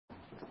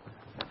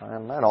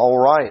Amen. All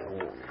right.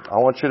 I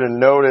want you to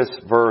notice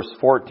verse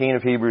 14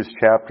 of Hebrews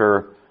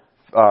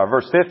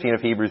verse 15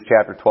 of Hebrews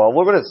chapter 12.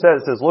 Look what it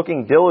says. It says,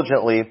 looking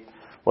diligently,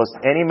 lest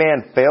any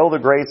man fail the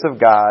grace of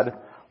God,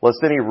 lest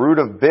any root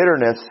of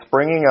bitterness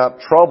springing up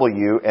trouble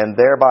you, and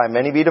thereby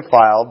many be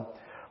defiled,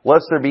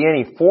 lest there be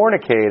any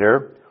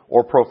fornicator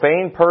or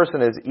profane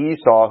person as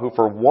Esau, who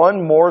for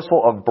one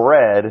morsel of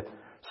bread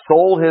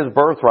sold his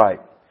birthright.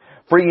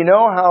 For you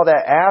know how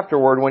that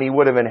afterward, when he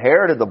would have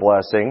inherited the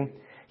blessing,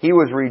 he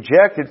was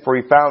rejected, for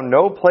he found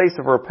no place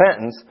of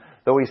repentance,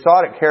 though he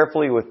sought it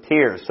carefully with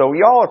tears. So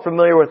y'all are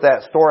familiar with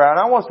that story, and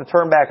I want us to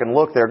turn back and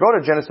look there. Go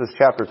to Genesis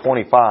chapter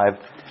 25.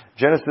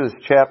 Genesis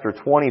chapter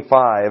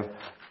 25.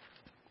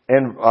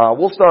 And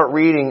we'll start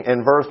reading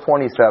in verse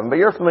 27. But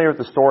you're familiar with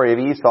the story of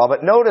Esau.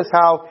 But notice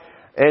how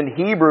in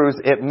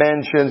Hebrews it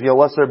mentions,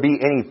 lest there be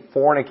any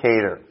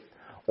fornicator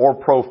or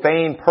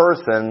profane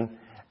person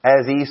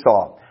as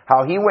Esau.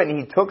 How he went and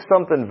he took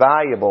something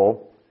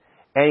valuable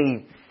and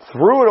he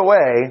threw it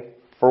away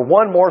for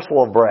one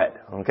morsel of bread.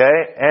 Okay?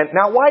 And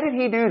now why did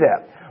he do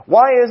that?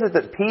 Why is it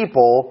that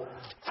people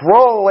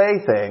throw away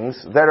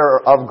things that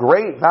are of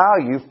great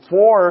value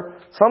for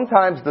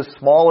sometimes the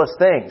smallest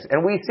things?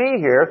 And we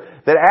see here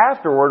that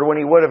afterward, when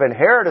he would have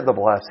inherited the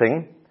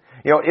blessing,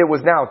 it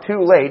was now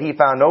too late. He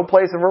found no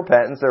place of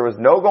repentance. There was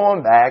no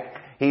going back.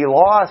 He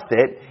lost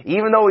it,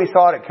 even though he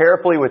sought it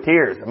carefully with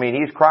tears. I mean,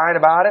 he's crying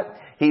about it.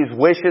 He's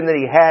wishing that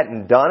he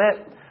hadn't done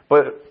it,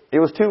 but it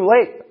was too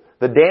late.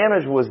 The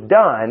damage was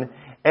done,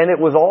 and it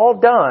was all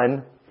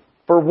done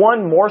for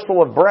one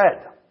morsel of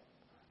bread.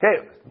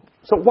 Okay,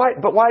 so why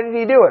did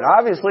he do it?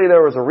 Obviously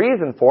there was a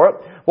reason for it.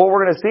 Well,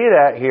 we're going to see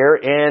that here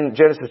in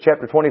Genesis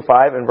chapter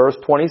 25 and verse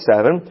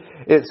 27.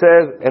 It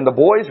says, and the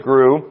boys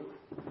grew,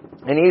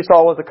 and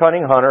Esau was a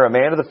cunning hunter, a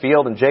man of the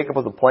field, and Jacob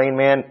was a plain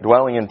man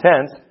dwelling in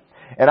tents.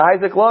 And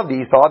Isaac loved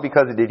Esau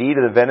because he did eat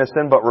of the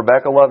venison, but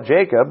Rebekah loved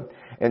Jacob.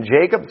 And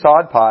Jacob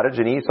sawed pottage,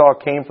 and Esau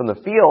came from the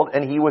field,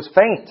 and he was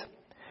faint.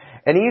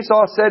 And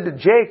Esau said to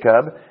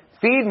Jacob,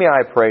 feed me,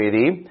 I pray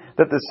thee,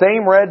 that the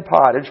same red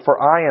pottage, for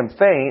I am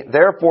faint.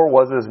 Therefore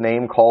was his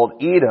name called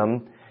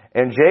Edom.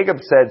 And Jacob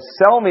said,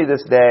 sell me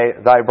this day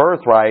thy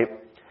birthright.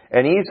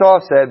 And Esau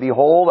said,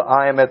 behold,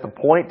 I am at the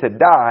point to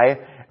die,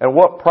 and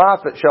what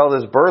profit shall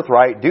this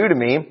birthright do to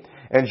me?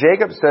 And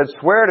Jacob said,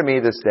 swear to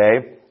me this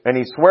day. And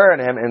he sware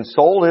unto him, and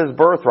sold his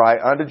birthright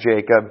unto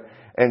Jacob.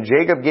 And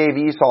Jacob gave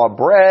Esau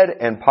bread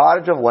and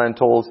pottage of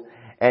lentils,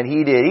 and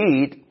he did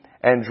eat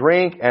and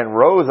drink and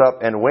rose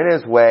up and went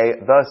his way.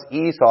 Thus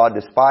Esau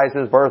despised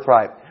his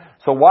birthright.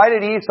 So why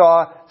did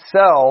Esau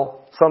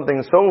sell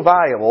something so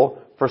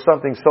valuable for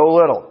something so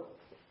little?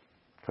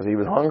 Because he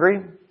was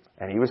hungry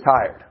and he was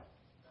tired.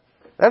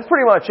 That's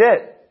pretty much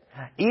it.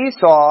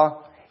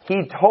 Esau,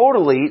 he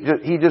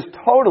just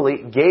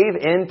totally gave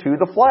into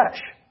the flesh.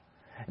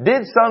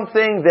 Did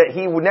something that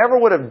he never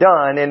would have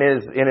done in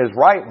his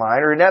right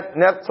mind, or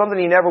something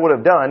he never would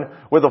have done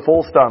with a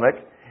full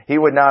stomach. He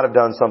would not have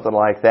done something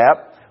like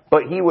that.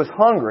 But he was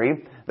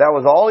hungry. That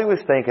was all he was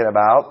thinking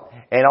about.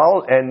 And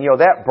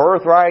that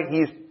birthright,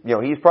 he's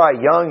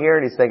probably young here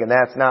and he's thinking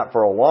that's not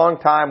for a long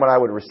time when I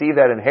would receive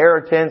that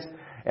inheritance,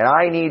 and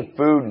I need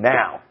food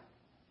now,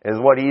 is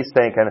what he's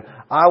thinking.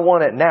 I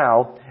want it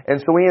now.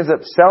 And so he ends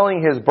up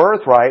selling his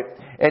birthright.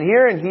 And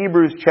here in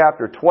Hebrews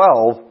chapter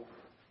 12,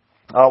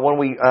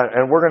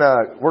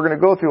 we're gonna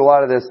go through a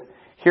lot of this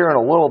here in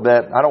a little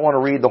bit. I don't want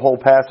to read the whole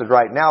passage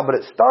right now, but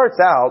it starts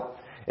out,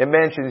 it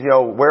mentions,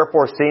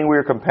 wherefore seeing we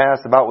are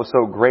compassed about with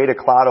so great a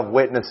cloud of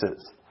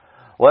witnesses,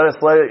 let us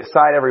lay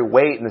aside every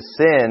weight and the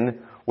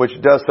sin which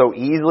does so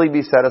easily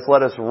beset us.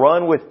 Let us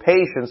run with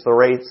patience the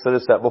race that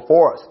is set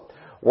before us.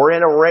 We're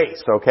in a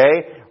race,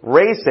 okay?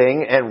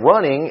 Racing and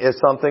running is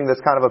something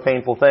that's kind of a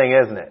painful thing,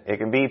 isn't it? It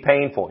can be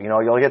painful.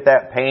 You'll get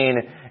that pain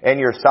in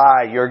your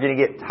side. You're going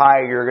to get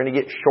tired. You're going to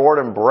get short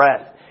in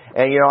breath.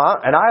 And,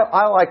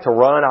 I like to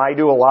run. I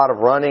do a lot of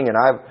running, and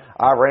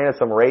I've ran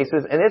some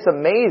races. And it's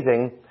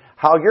amazing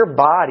how your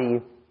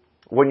body,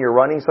 when you're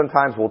running,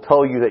 sometimes will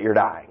tell you that you're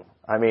dying.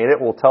 I mean, it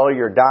will tell you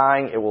you're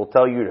dying. It will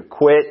tell you to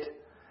quit.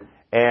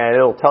 And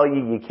it'll tell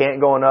you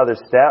can't go another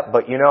step.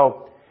 But,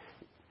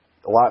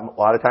 a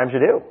lot of times you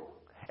do.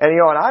 And,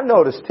 and I've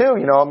noticed too,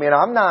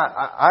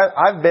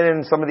 I've been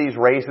in some of these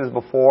races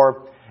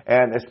before,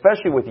 and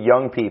especially with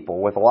young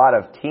people, with a lot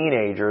of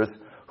teenagers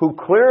who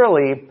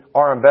clearly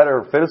are in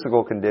better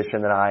physical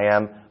condition than I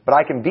am, but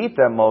I can beat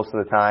them most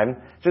of the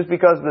time just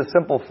because of the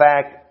simple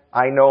fact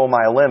I know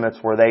my limits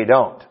where they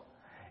don't.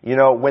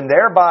 When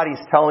their body's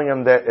telling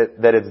them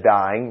that it's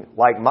dying,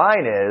 like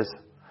mine is,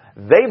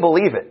 they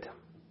believe it.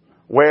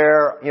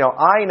 Where,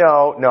 I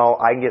know, no,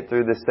 I can get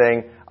through this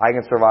thing. I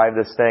can survive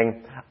this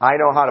thing. I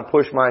know how to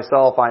push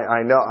myself.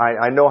 I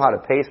know how to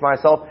pace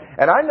myself.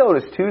 And I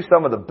notice too,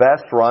 some of the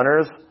best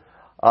runners,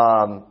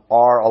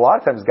 are a lot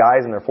of times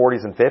guys in their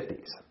 40s and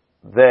 50s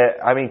that,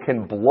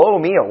 can blow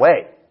me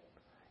away.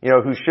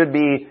 Who should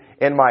be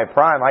in my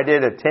prime. I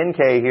did a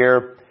 10K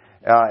here,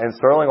 in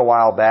Sterling a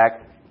while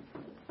back.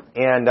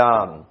 And,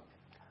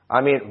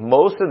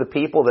 most of the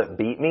people that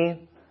beat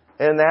me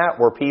in that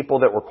were people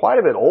that were quite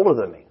a bit older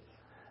than me.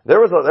 There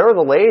was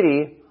a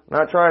lady, I'm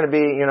not trying to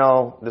be,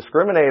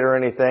 discriminate or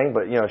anything,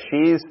 but,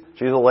 she's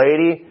a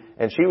lady,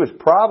 and she was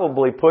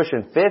probably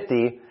pushing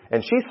 50,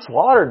 and she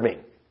slaughtered me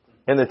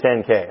in the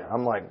 10K.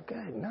 I'm like,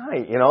 good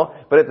night,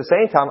 But at the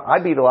same time, I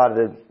beat a lot of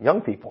the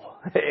young people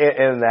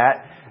in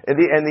that.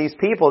 And these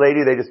people,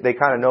 they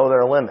kind of know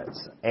their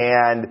limits.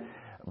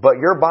 But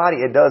your body,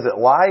 it does, it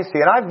lies to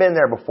you. And I've been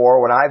there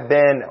before when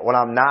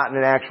I'm not in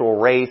an actual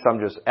race, I'm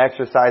just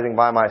exercising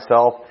by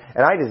myself,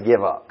 and I just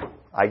give up.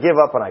 I give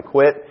up and I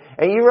quit.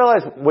 And you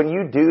realize when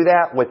you do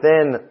that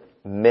within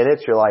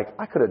minutes, you're like,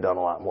 I could have done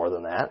a lot more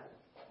than that.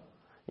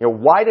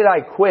 Why did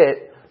I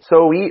quit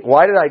so easy?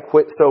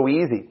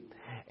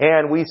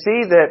 And we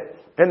see that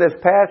in this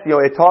passage,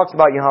 it talks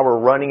about, how we're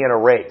running in a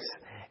race.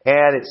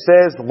 And it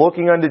says,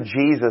 looking unto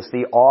Jesus,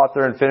 the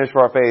author and finisher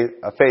of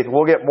our faith.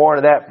 We'll get more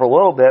into that for a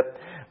little bit.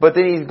 But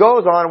then he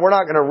goes on, we're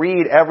not going to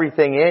read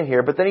everything in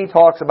here, but then he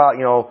talks about,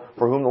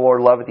 for whom the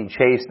Lord loveth, he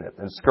chasteneth,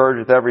 and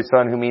scourgeth every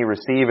son whom he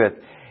receiveth.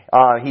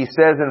 He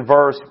says in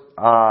verse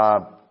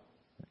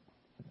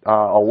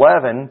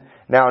 11,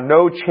 now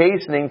no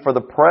chastening for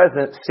the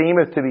present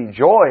seemeth to be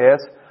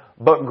joyous,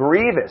 but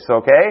grievous,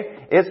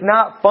 okay? It's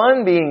not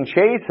fun being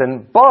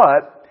chastened,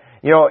 but,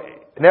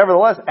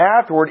 nevertheless,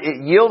 afterward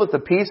it yieldeth the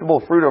peaceable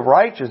fruit of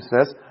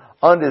righteousness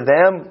unto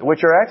them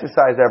which are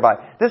exercised thereby.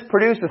 This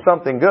produces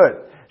something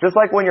good. Just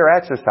like when you're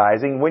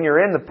exercising, when you're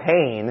in the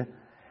pain,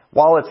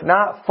 while it's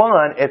not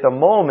fun at the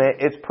moment,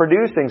 it's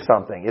producing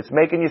something. It's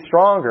making you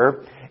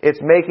stronger. It's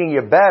making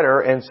you better.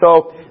 And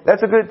so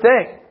that's a good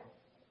thing.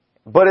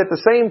 But at the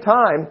same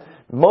time,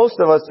 most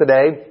of us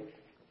today,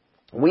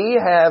 we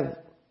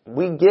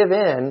give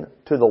in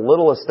to the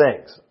littlest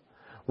things.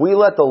 We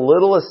let the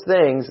littlest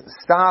things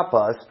stop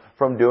us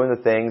from doing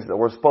the things that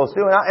we're supposed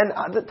to do.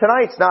 And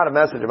tonight's not a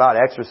message about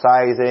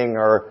exercising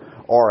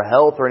or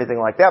health or anything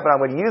like that, but I'm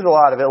going to use a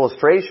lot of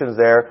illustrations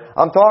there.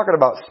 I'm talking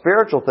about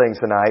spiritual things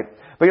tonight.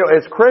 But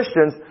as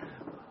Christians,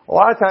 a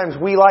lot of times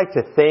we like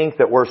to think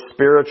that we're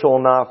spiritual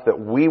enough that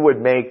we would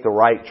make the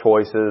right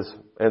choices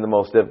in the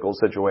most difficult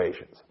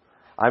situations.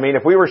 I mean,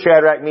 if we were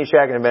Shadrach,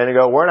 Meshach, and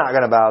Abednego, we're not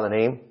going to bow the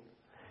knee.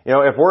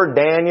 If we're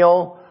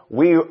Daniel,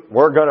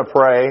 we're going to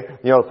pray,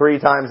 3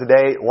 times a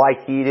day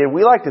like he did.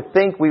 We like to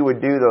think we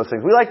would do those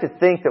things. We like to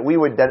think that we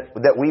would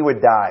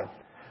die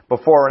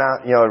before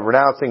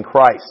renouncing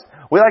Christ.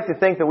 We like to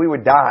think that we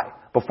would die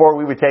before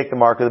we would take the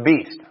mark of the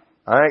beast.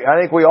 I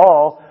think we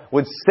all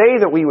would say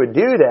that we would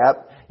do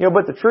that,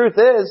 but the truth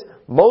is,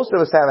 most of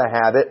us have a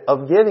habit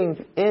of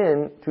giving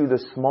in to the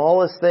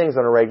smallest things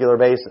on a regular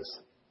basis.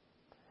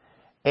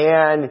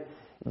 And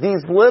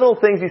these little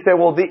things, you say,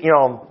 well,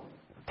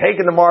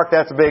 taking the mark,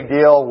 that's a big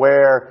deal,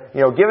 where,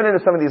 giving into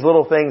some of these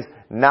little things,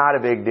 not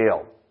a big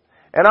deal.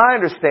 And I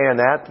understand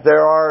that.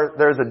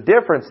 There's a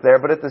difference there,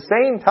 but at the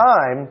same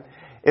time,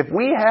 if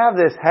we have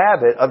this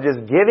habit of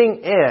just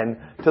giving in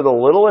to the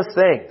littlest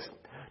things,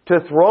 to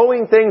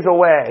throwing things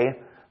away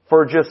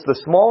for just the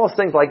smallest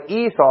things like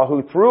Esau,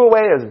 who threw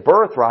away his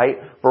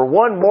birthright for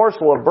one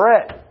morsel of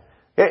bread.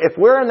 If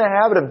we're in the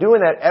habit of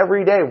doing that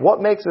every day,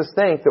 what makes us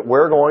think that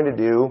we're going to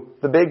do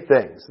the big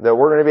things? That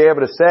we're going to be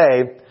able to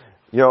say,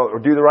 or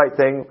do the right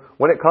thing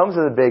when it comes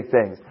to the big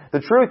things?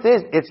 The truth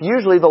is, it's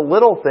usually the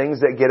little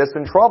things that get us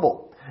in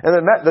trouble. And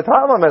the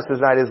title of my message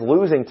tonight is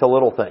losing to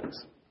little things.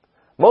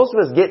 Most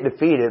of us get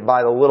defeated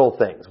by the little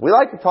things. We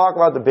like to talk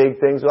about the big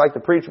things. We like to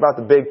preach about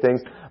the big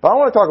things. But I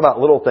want to talk about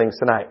little things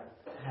tonight.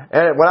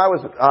 And when I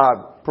was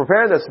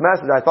preparing this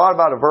message, I thought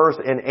about a verse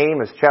in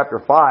Amos chapter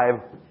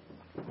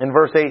 5, in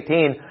verse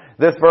 18.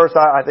 This verse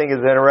I think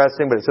is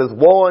interesting, but it says,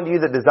 woe unto you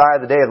that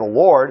desire the day of the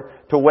Lord,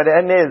 to what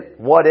end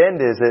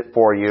is it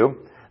for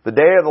you? The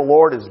day of the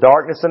Lord is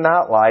darkness and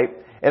not light.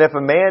 And as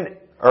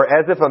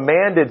if a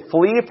man did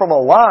flee from a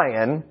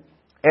lion,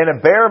 and a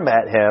bear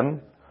met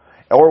him,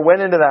 or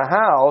went into the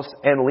house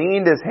and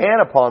leaned his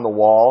hand upon the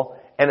wall,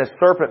 and a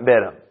serpent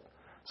bit him.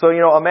 So,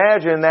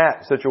 imagine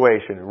that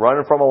situation.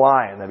 Running from a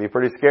lion. That'd be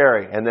pretty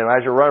scary. And then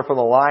as you're running from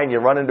the lion, you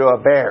run into a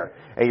bear.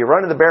 And you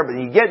run into the bear, but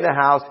you get in the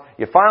house,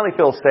 you finally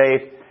feel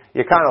safe,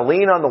 you kind of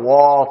lean on the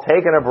wall,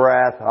 taking a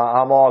breath,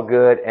 I'm all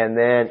good, and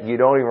then you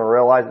don't even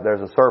realize that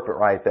there's a serpent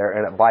right there,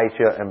 and it bites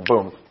you, and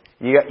boom.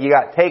 You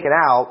got taken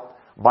out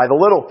by the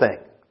little thing.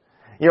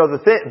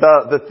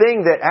 The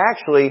thing that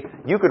actually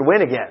you could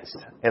win against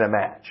in a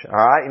match.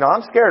 Alright?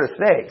 I'm scared of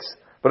snakes.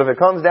 But if it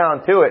comes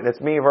down to it and it's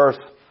me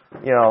versus,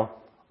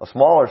 a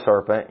smaller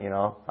serpent,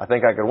 I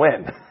think I could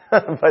win.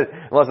 But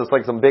unless it's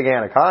like some big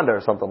anaconda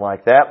or something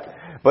like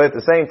that. But at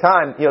the same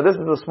time, this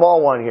is a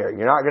small one here.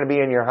 You're not going to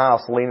be in your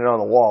house leaning on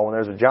the wall when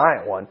there's a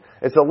giant one.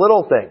 It's a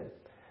little thing.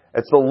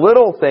 It's the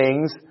little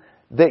things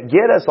that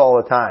get us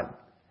all the time.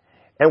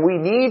 And we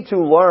need to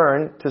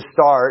learn to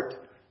start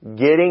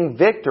getting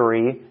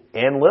victory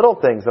in little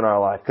things in our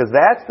life, because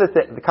that's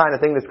the kind of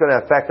thing that's going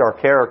to affect our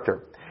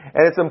character.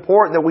 And it's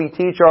important that we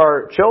teach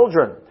our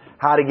children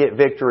how to get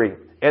victory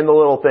in the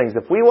little things.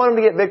 If we want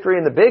them to get victory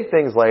in the big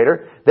things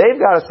later, they've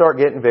got to start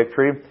getting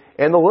victory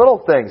in the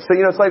little things. So,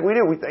 it's like we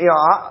do.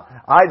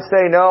 I'd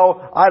say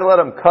no. I'd let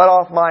them cut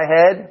off my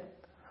head.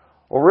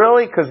 Well,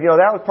 really? Because,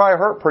 that would probably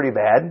hurt pretty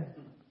bad.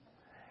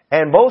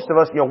 And most of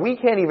us, we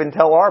can't even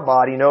tell our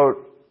body no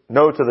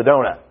to the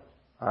donut.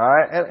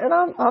 Alright? And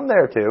I'm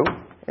there too.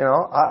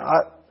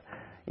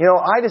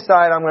 I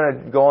decide I'm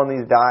going to go on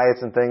these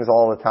diets and things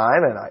all the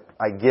time, and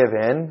I give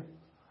in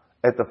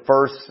at the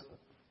first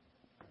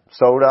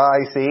soda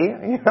I see,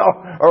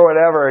 or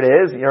whatever it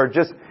is,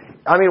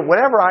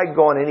 whenever I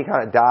go on any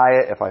kind of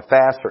diet, if I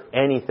fast or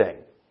anything,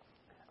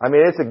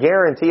 it's a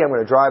guarantee I'm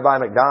going to drive by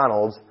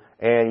McDonald's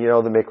and,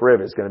 the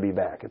McRib is going to be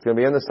back. It's going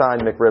to be in the sign,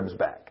 McRib's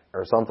back,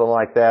 or something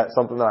like that,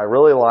 something that I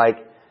really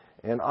like,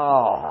 and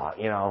I'm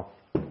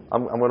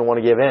going to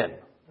want to give in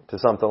to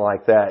something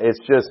like that.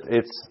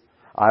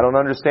 I don't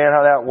understand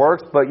how that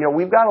works, but,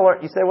 we've got to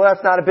learn. You say, well,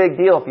 that's not a big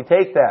deal if you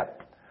take that.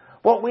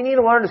 Well, we need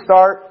to learn to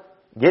start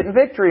getting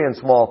victory in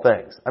small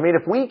things.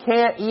 If we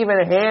can't even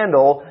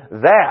handle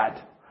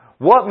that,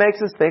 what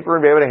makes us think we're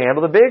going to be able to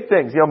handle the big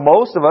things?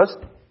 Most of us,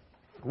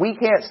 we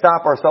can't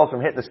stop ourselves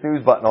from hitting the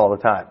snooze button all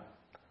the time.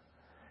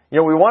 We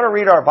want to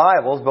read our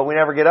Bibles, but we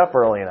never get up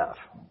early enough.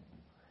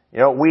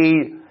 So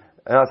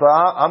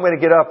I'm going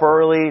to get up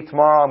early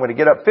tomorrow. I'm going to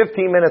get up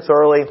 15 minutes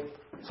early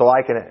so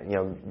I can,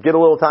 get a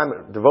little time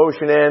of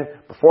devotion in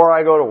before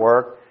I go to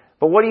work.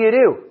 But what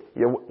do?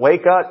 You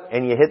wake up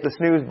and you hit the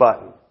snooze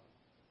button.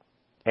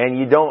 And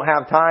you don't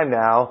have time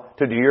now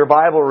to do your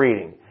Bible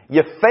reading.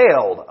 You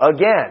failed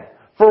again.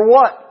 For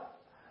what?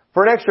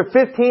 For an extra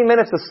 15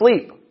 minutes of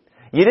sleep.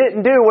 You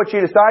didn't do what you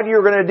decided you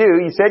were going to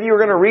do. You said you were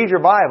going to read your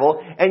Bible,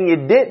 and you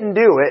didn't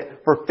do it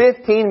for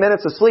 15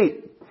 minutes of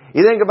sleep.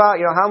 You think about,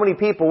 how many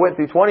people went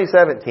through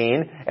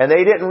 2017, and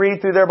they didn't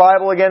read through their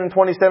Bible again in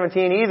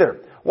 2017 either.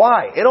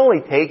 Why? It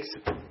only takes,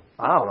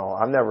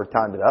 I've never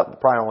timed it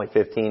up, probably only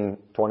 15,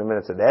 20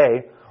 minutes a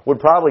day, would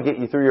probably get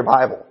you through your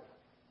Bible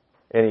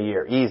in a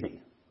year.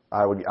 Easy,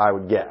 I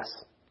would guess.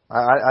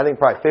 I think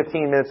probably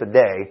 15 minutes a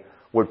day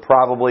would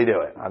probably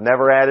do it. I've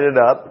never added it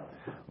up,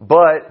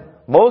 but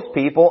most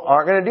people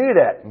aren't going to do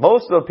that.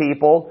 Most of the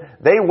people,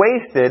 they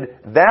wasted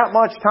that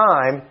much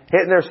time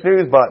hitting their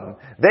snooze button.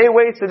 They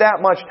wasted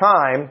that much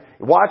time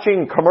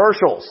watching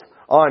commercials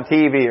on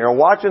TV or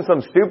watching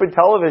some stupid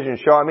television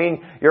show.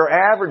 Your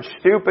average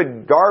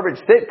stupid garbage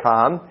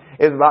sitcom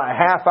is about a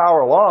half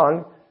hour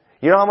long.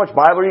 You know how much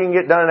Bible you can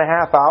get done in a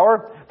half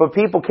hour? But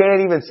people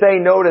can't even say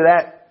no to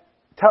that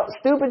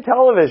stupid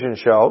television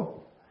show.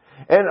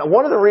 And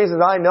one of the reasons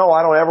I know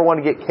I don't ever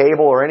want to get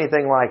cable or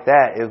anything like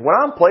that is when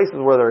I'm places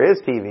where there is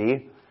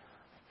TV,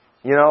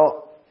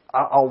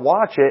 I'll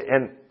watch it,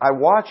 and I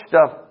watch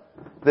stuff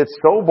that's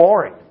so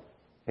boring.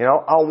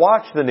 I'll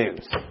watch the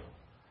news.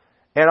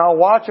 And I'll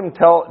watch them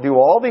do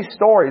all these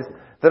stories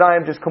that I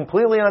am just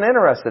completely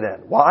uninterested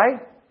in.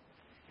 Why?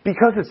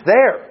 Because it's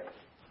there.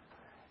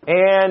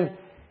 And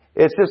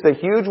it's just a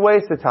huge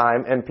waste of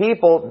time, and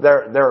people,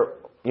 they're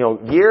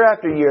year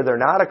after year, they're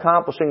not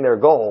accomplishing their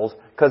goals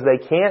because they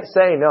can't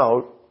say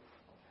no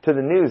to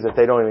the news that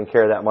they don't even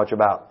care that much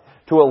about.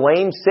 To a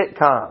lame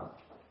sitcom.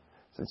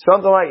 It's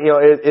something like,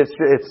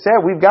 it's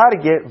sad. We've got to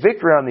get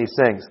victory on these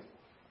things.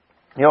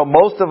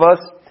 Most of us,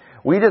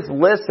 we just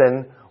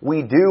listen.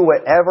 We do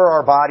whatever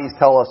our bodies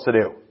tell us to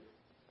do.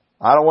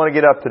 I don't want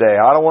to get up today.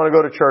 I don't want to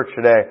go to church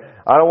today.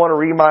 I don't want to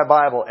read my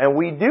Bible. And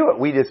we do it.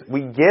 We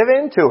give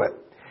into it.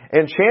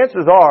 And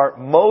chances are,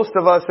 most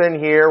of us in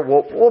here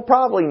will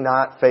probably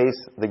not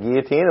face the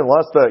guillotine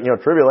unless the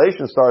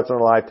tribulation starts in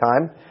our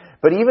lifetime.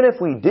 But even if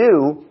we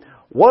do,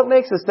 what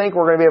makes us think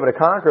we're going to be able to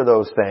conquer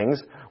those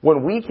things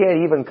when we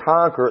can't even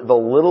conquer the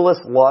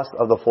littlest lust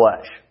of the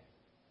flesh?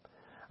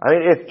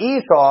 If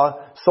Esau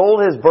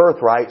sold his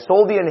birthright,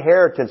 sold the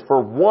inheritance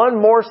for one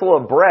morsel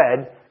of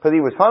bread because he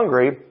was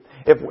hungry,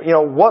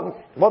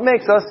 what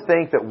makes us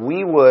think that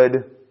we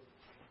would,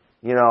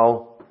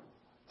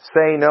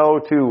 say no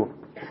to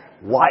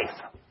life?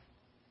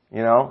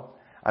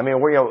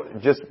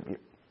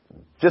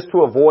 Just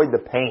to avoid the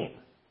pain.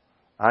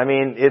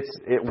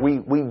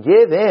 We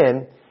give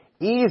in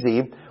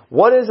easy.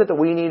 What is it that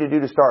we need to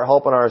do to start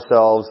helping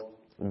ourselves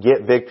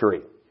get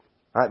victory?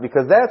 Right?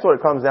 Because that's what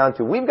it comes down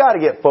to. We've got to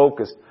get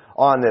focused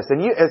on this. And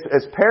you,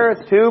 as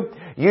parents too,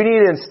 you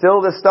need to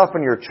instill this stuff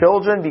in your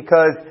children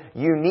because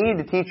you need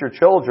to teach your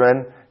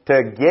children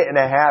to get in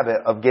a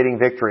habit of getting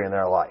victory in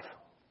their life.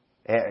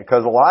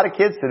 Because a lot of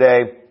kids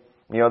today,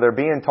 they're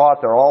being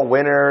taught they're all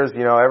winners,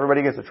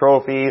 everybody gets a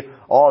trophy,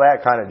 all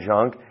that kind of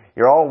junk.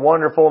 You're all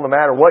wonderful no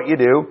matter what you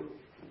do.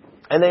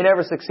 And they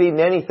never succeed in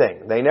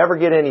anything. They never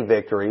get any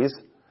victories.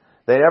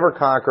 They never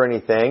conquer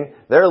anything.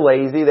 They're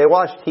lazy. They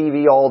watch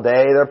TV all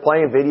day. They're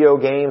playing video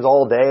games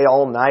all day,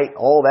 all night,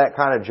 all that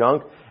kind of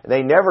junk. And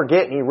they never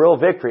get any real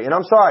victory. And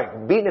I'm sorry,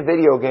 beating a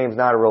video game is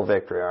not a real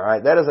victory,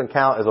 alright? That doesn't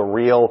count as a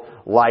real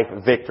life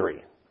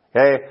victory.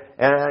 Okay?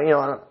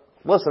 And,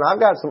 listen,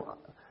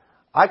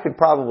 I could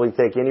probably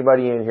take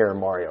anybody in here in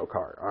Mario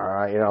Kart,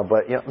 alright?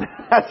 But,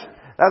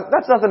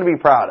 that's nothing to be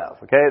proud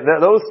of, okay?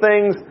 Those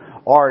things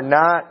are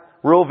not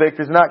real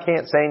victories. I'm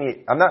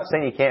not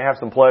saying you can't have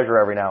some pleasure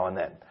every now and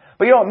then.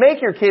 But,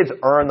 make your kids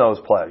earn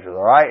those pleasures,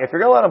 alright? If you're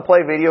going to let them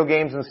play video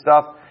games and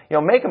stuff,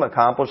 make them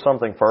accomplish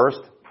something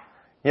first.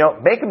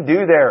 Make them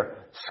do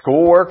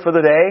schoolwork for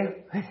the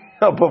day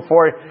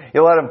before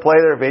you let them play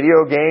their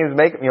video games.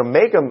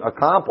 Make them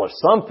accomplish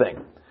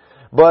something.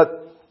 But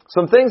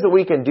some things that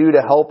we can do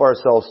to help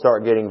ourselves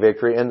start getting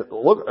victory. And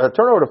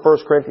turn over to 1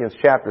 Corinthians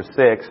chapter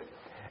 6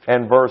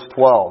 and verse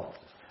 12.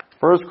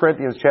 1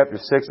 Corinthians chapter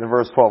 6 and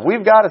verse 12.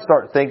 We've got to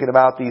start thinking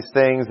about these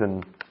things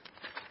and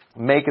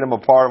making them a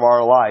part of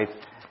our life.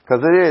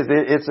 Because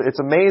it's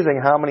amazing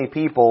how many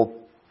people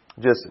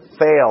just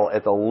fail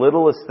at the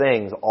littlest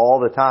things all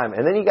the time.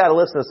 And then you got to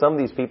listen to some of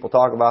these people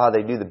talk about how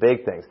they do the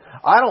big things.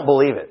 I don't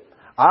believe it.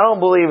 I don't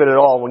believe it at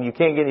all when you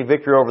can't get any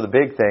victory over the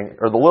big thing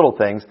or the little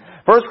things.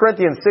 1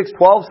 Corinthians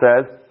 6:12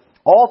 says,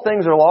 all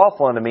things are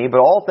lawful unto me, but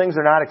all things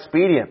are not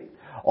expedient.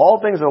 All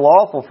things are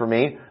lawful for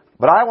me,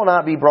 but I will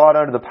not be brought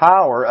under the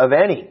power of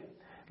any.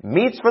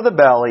 Meats for the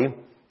belly,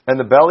 and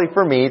the belly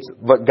for meats,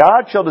 but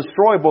God shall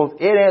destroy both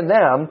it and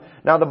them.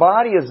 Now the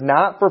body is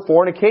not for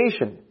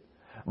fornication,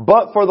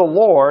 but for the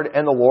Lord,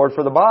 and the Lord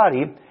for the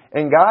body.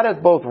 And God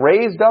hath both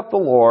raised up the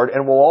Lord,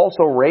 and will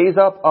also raise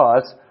up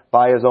us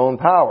by His own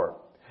power.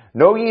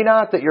 Know ye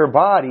not that your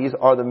bodies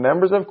are the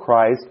members of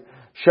Christ?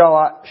 Shall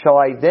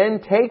I then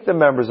take the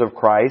members of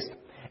Christ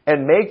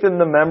and make them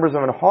the members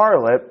of an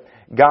harlot?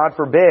 God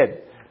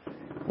forbid.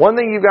 One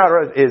thing you've got to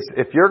realize is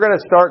if you're going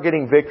to start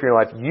getting victory in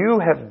life, you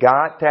have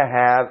got to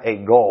have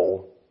a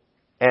goal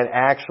and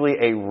actually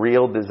a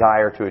real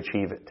desire to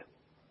achieve it.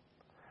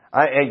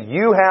 And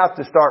you have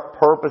to start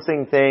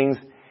purposing things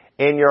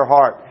in your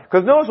heart.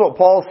 Because notice what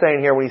Paul's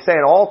saying here when he's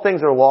saying all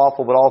things are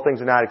lawful, but all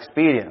things are not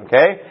expedient.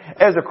 Okay?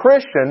 As a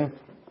Christian,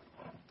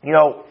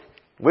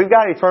 we've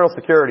got eternal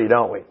security,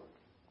 don't we?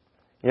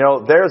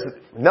 There's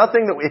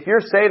nothing if you're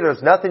saved,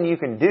 there's nothing you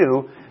can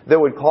do that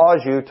would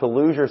cause you to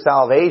lose your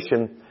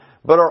salvation.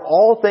 But are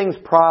all things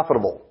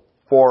profitable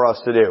for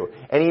us to do?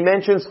 And he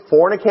mentions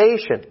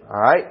fornication.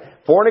 Alright?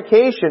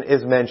 Fornication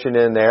is mentioned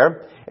in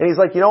there. And he's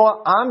like, you know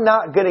what? I'm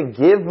not going to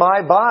give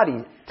my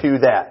body to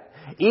that.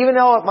 Even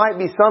though it might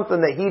be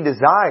something that he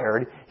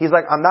desired, he's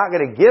like, I'm not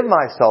going to give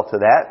myself to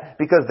that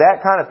because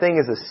that kind of thing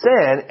is a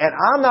sin and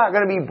I'm not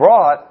going to be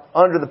brought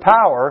under the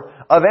power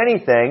of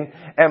anything.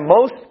 And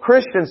most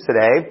Christians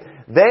today,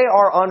 they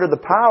are under the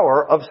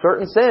power of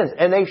certain sins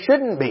and they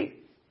shouldn't be.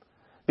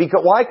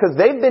 Why? Because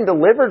they've been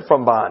delivered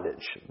from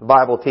bondage, the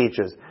Bible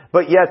teaches.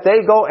 But yet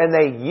they go and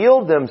they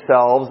yield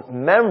themselves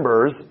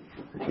members,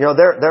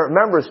 they're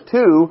members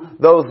to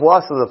those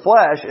lusts of the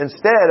flesh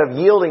instead of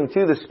yielding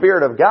to the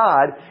Spirit of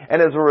God.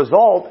 And as a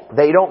result,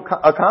 they don't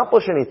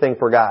accomplish anything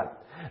for God.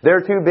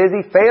 They're too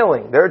busy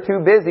failing. They're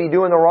too busy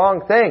doing the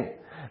wrong thing.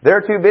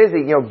 They're too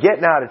busy,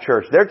 getting out of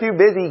church. They're too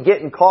busy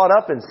getting caught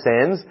up in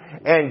sins.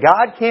 And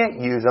God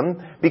can't use them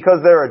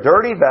because they're a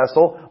dirty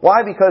vessel.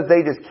 Why? Because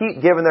they just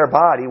keep giving their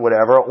body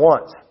whatever it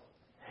wants.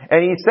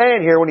 And he's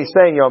saying here, when he's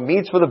saying,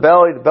 meats for the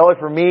belly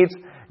for meats,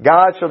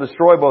 God shall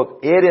destroy both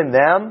it and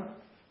them.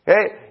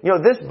 Okay?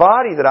 This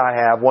body that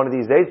I have one of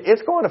these days,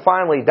 it's going to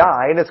finally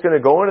die and it's going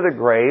to go into the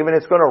grave and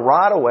it's going to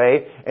rot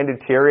away and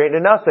deteriorate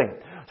into nothing.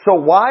 So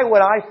why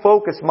would I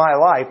focus my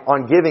life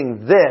on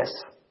giving this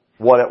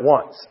what it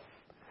wants?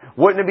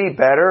 Wouldn't it be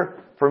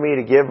better for me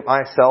to give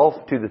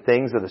myself to the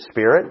things of the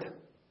Spirit?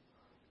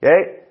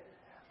 Okay?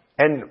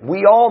 And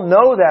we all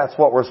know that's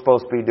what we're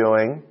supposed to be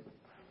doing,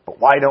 but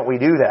why don't we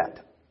do that?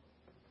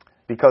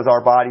 Because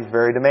our body's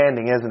very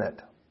demanding, isn't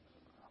it?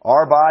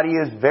 Our body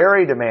is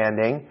very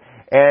demanding,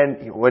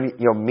 and when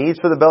meats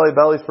for the belly,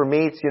 bellies for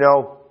meats,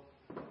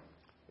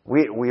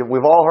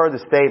 we've all heard the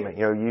statement,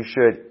 you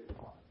should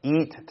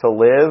eat to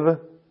live,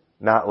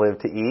 not live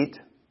to eat.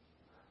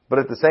 But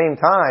at the same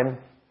time,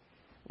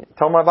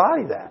 tell my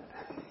body that.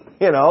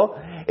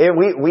 And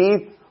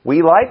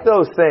we like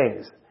those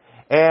things.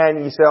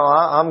 And you say,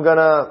 I'm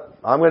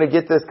gonna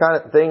get this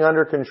kind of thing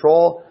under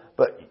control.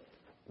 But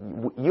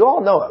you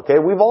all know it, okay?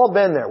 We've all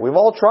been there. We've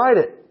all tried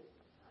it.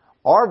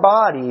 Our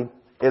body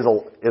is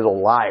a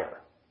liar.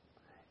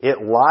 It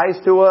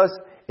lies to us.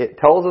 It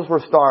tells us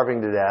we're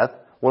starving to death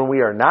when we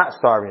are not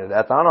starving to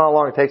death. I don't know how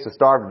long it takes to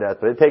starve to death,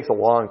 but it takes a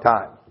long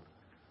time.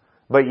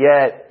 But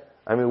yet,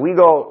 we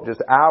go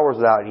just hours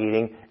without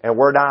eating and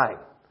we're dying.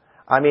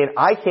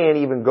 I can't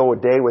even go a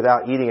day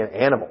without eating an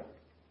animal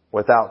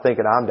without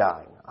thinking I'm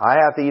dying. I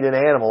have to eat an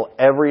animal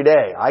every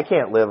day. I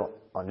can't live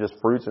on just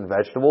fruits and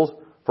vegetables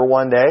for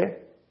one day.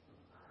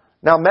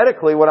 Now,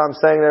 medically, what I'm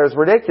saying there is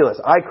ridiculous.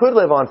 I could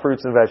live on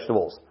fruits and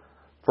vegetables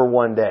for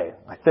one day,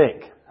 I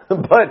think.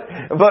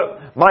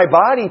 But my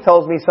body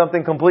tells me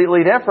something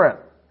completely different.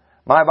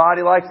 My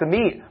body likes the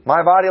meat.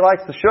 My body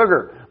likes the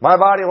sugar. My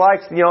body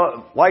likes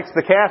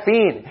the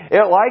caffeine.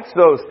 It likes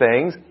those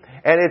things.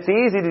 And it's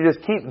easy to just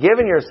keep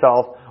giving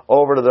yourself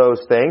over to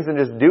those things and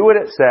just do what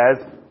it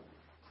says.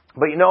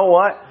 But you know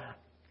what?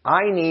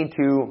 I need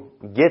to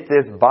get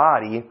this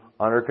body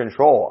under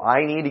control.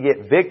 I need to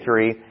get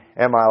victory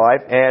in my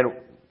life.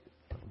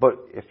 But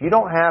if you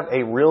don't have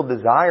a real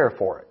desire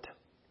for it,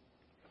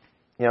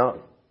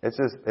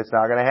 it's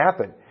not going to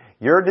happen.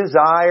 Your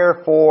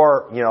desire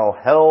for,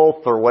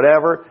 health or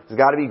whatever has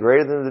got to be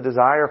greater than the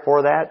desire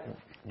for that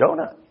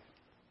donut.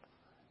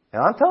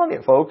 And I'm telling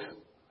you, folks,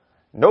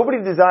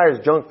 nobody desires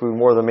junk food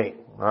more than me.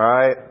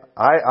 Alright?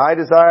 I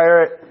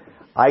desire it.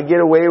 I get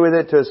away with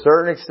it to a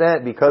certain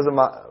extent because of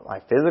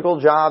my physical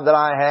job that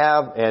I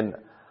have, and,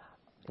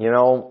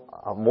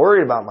 I'm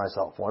worried about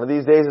myself. One of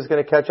these days it's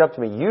going to catch up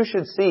to me. You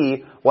should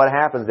see what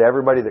happens to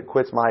everybody that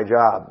quits my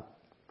job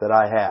that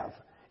I have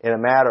in a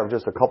matter of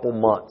just a couple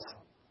months.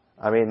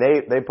 I mean,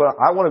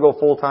 I want to go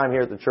full time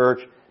here at the church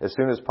as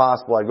soon as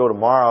possible. I'd go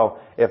tomorrow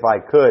if I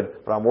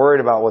could, but I'm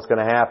worried about what's going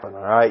to happen.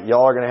 Alright?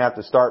 Y'all are going to have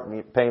to start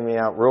paying me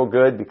out real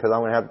good because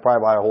I'm going to have to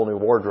probably buy a whole new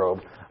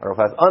wardrobe.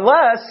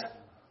 Unless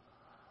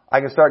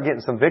I can start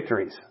getting some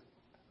victories.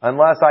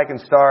 Unless I can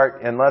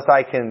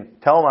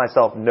tell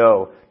myself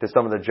no to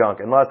some of the junk.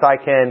 Unless I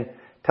can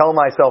tell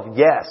myself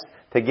yes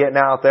to getting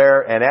out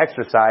there and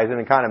exercising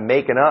and kind of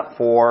making up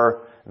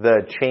for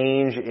the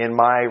change in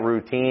my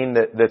routine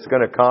that's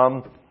going to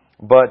come.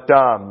 But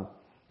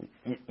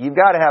you've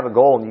got to have a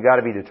goal and you've got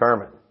to be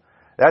determined.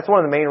 That's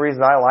one of the main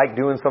reasons I like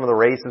doing some of the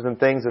races and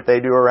things that they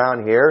do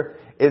around here,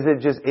 is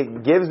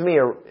it gives me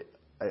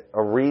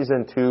a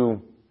reason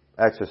to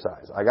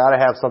exercise. I got to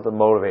have something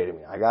motivating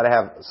me. I got to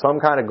have some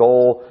kind of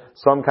goal,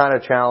 some kind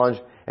of challenge,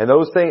 and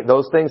those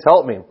things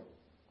help me.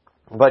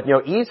 But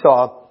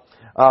Esau,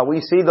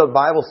 we see the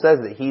Bible says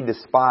that he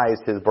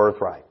despised his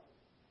birthright.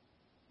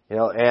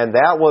 And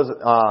that was,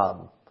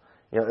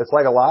 it's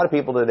like a lot of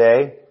people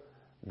today.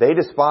 They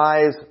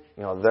despise,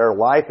 their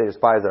life. They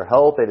despise their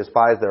health. They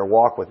despise their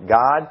walk with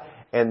God,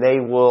 and they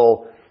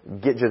will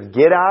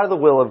get out of the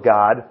will of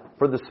God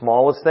for the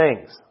smallest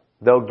things.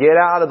 They'll get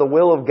out of the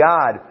will of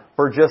God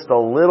for just a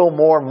little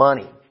more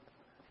money.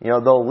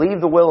 They'll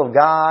leave the will of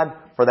God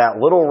for that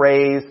little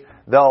raise.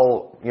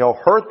 They'll,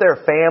 hurt their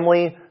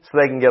family so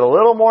they can get a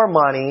little more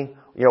money,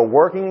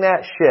 working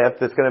that shift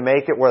that's going to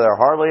make it where they're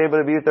hardly able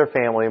to be with their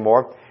family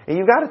anymore. And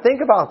you've got to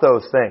think about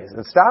those things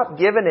and stop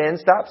giving in,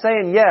 stop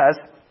saying yes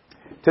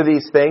to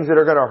these things that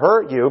are going to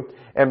hurt you.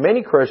 And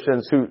many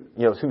Christians who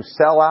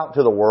sell out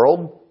to the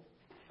world,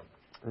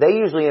 they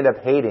usually end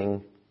up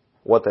hating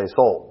what they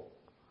sold.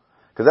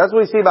 Because that's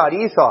what we see about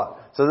Esau.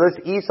 So this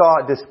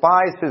Esau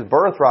despised his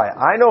birthright.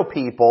 I know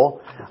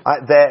people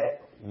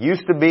that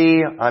used to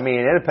be,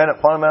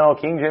 independent, fundamental,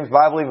 King James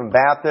Bible, even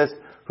Baptist,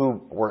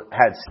 who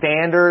had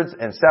standards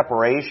and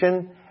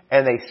separation,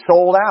 and they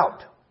sold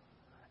out.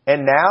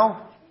 And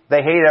now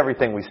they hate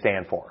everything we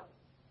stand for.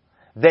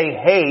 They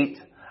hate,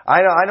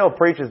 I know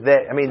preachers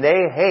that,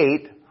 they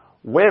hate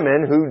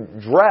women who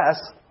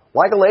dress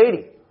like a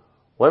lady.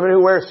 Women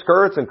who wear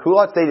skirts and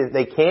culottes,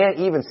 they can't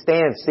even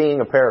stand seeing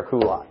a pair of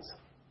culottes.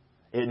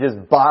 It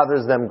just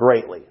bothers them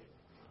greatly.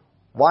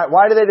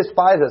 Why do they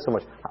despise that so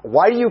much?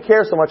 Why do you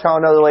care so much how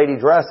another lady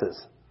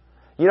dresses?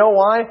 You know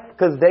why?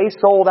 Because they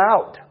sold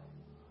out.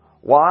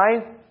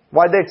 Why?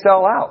 Why'd they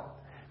sell out?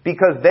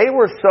 Because they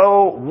were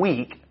so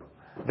weak,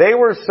 they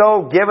were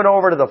so given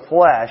over to the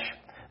flesh,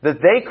 that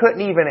they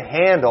couldn't even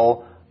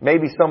handle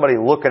maybe somebody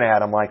looking at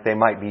them like they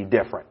might be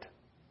different.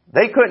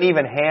 They couldn't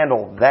even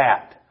handle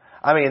that.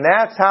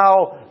 That's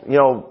how,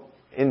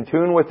 in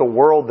tune with the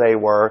world they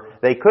were.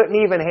 They couldn't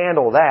even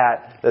handle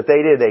that they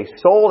did. They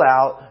sold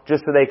out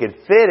just so they could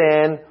fit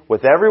in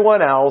with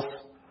everyone else,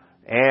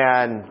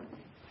 and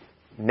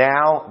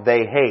now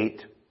they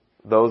hate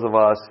those of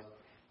us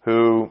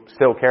who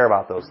still care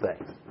about those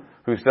things,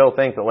 who still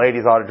think that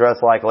ladies ought to dress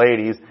like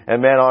ladies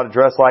and men ought to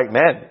dress like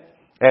men.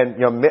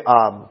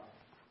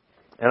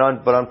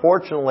 But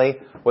unfortunately,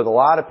 with a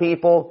lot of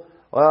people,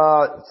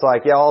 it's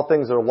like, all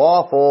things are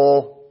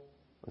lawful,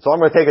 so I'm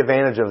going to take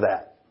advantage of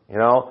that.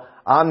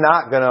 I'm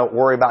not going to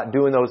worry about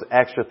doing those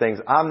extra things.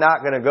 I'm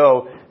not going to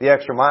go the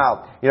extra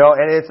mile.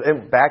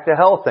 And back to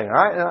health thing. All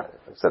right. And I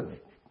said,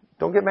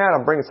 don't get mad.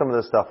 I'm bringing some of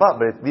this stuff up,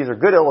 but these are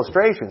good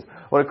illustrations.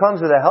 When it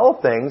comes to the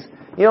health things,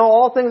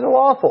 all things are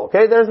lawful.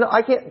 Okay.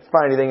 I can't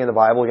find anything in the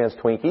Bible against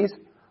Twinkies.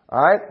 All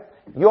right.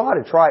 You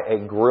ought to try a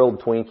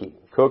grilled Twinkie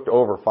cooked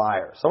over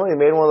fire. Somebody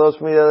made one of those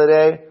for me the other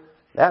day.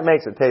 That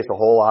makes it taste a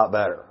whole lot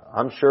better.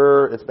 I'm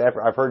sure it's bad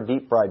I've heard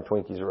deep fried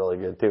Twinkies are really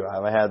good too. I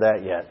haven't had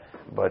that yet,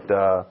 but,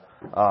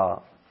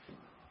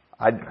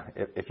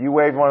 if you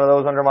waved one of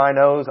those under my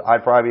nose,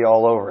 I'd probably be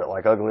all over it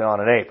like ugly on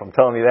an ape. I'm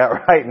telling you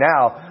that right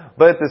now.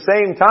 But at the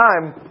same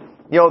time,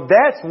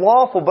 that's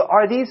lawful. But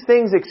are these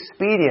things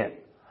expedient?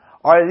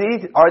 Are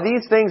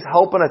these things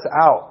helping us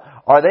out?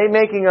 Are they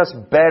making us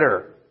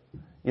better,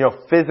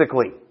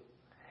 physically?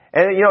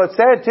 And, it's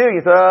sad too.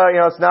 You say,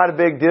 it's not a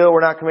big deal.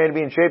 We're not commanded to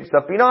be in shape and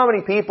stuff. But you know how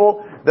many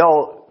people,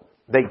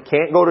 they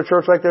can't go to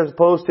church like they're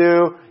supposed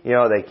to.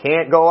 They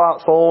can't go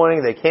out soul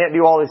winning. They can't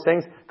do all these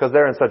things because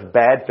they're in such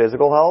bad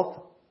physical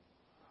health.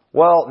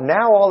 Well,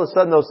 now all of a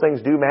sudden those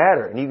things do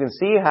matter. And you can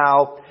see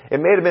how it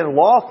may have been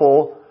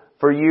lawful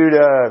for you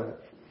to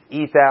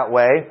eat that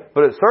way,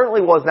 but it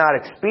certainly was not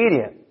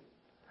expedient.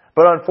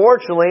 But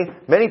unfortunately,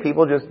 many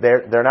people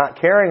they're not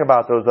caring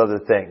about those other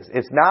things.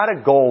 It's not a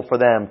goal for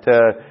them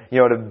to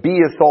be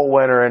a soul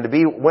winner and to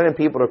be winning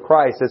people to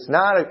Christ. It's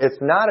not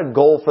a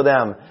goal for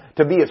them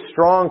to be a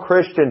strong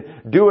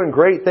Christian doing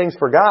great things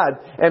for God.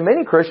 And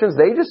many Christians,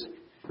 they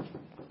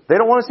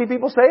don't want to see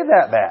people saved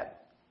that bad.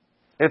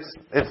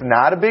 It's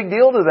not a big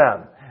deal to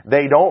them.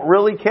 They don't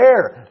really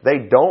care. They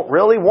don't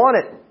really want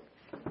it.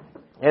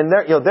 And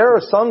there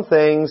are some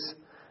things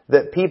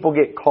that people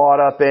get caught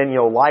up in,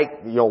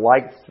 like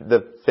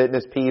the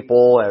fitness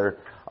people or,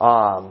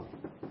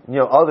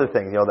 other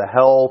things, the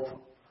health,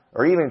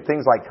 or even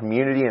things like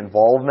community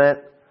involvement.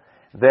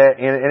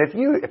 And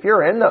if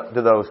you're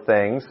into those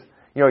things,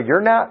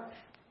 you're not,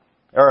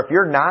 or if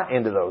you're not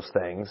into those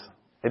things,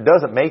 it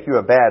doesn't make you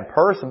a bad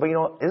person. But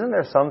isn't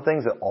there some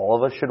things that all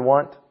of us should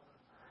want?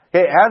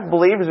 Okay, as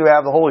believers who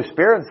have the Holy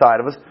Spirit inside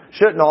of us,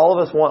 shouldn't all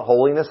of us want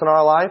holiness in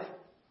our life?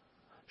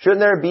 Shouldn't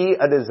there be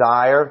a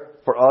desire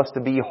for us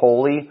to be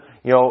holy?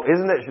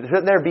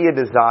 Shouldn't there be a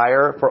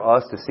desire for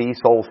us to see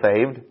souls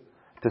saved?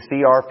 To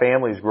see our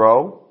families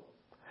grow?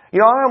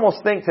 I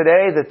almost think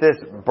today that this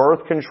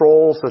birth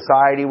control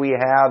society we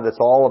have that's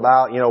all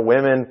about,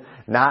 women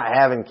not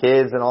having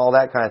kids and all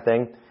that kind of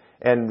thing,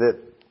 and that,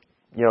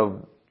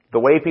 the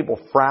way people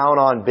frown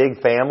on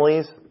big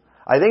families,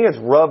 I think it's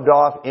rubbed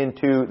off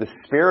into the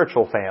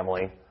spiritual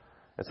family.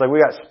 It's like we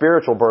got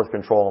spiritual birth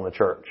control in the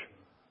church.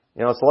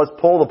 So let's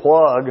pull the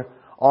plug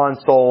on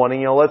soul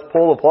winning. Let's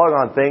pull the plug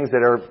on things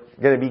that are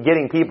going to be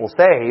getting people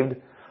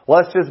saved.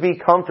 Let's just be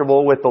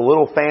comfortable with the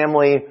little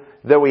family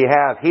that we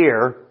have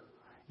here.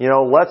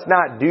 Let's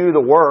not do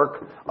the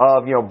work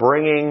of,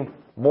 bringing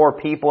more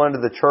people into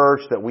the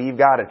church that we've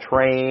got to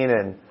train.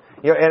 And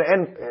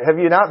have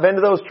you not been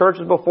to those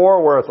churches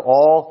before where it's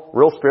all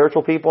real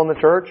spiritual people in the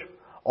church?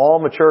 All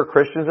mature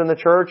Christians in the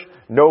church?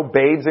 No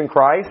babes in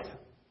Christ?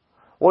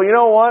 Well, you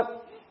know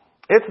what?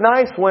 It's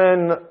nice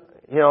when,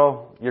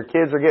 your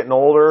kids are getting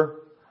older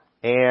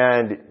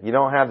and you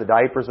don't have the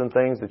diapers and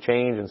things to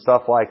change and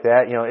stuff like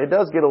that. It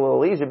does get a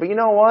little easier. But you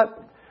know what?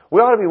 We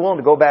ought to be willing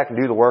to go back and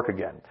do the work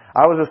again.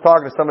 I was just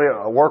talking to somebody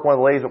at work, one of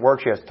the ladies at work,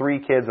 she has 3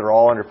 kids that are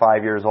all under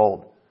 5 years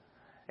old.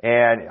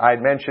 And I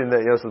had mentioned that,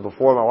 this was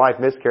before my wife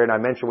miscarried, and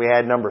I mentioned we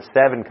had number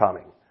 7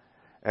 coming.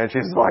 And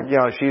she's like,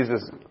 she's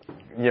just,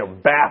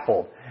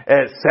 baffled.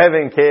 At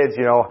 7 kids,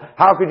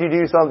 how could you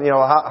do something,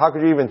 how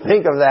could you even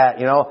think of that?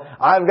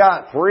 I've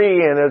got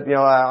 3 and,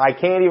 I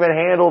can't even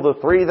handle the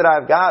 3 that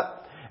I've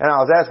got. And I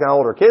was asking how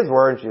old her kids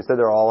were, and she said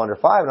they're all under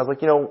 5. And I was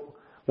like,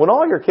 when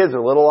all your kids are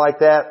little like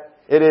that,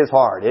 it is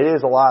hard. It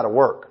is a lot of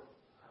work.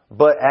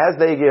 But as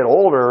they get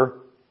older,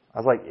 I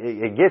was like,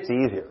 it gets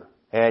easier.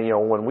 And,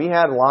 when we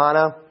had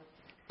Lana,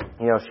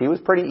 she was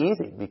pretty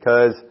easy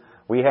because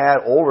we had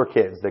older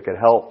kids that could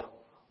help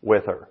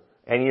with her.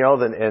 And,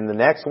 and the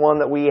next one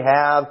that we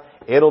have,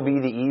 I think it'll be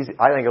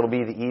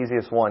the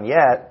easiest one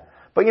yet.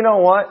 But you know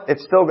what?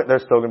 There's still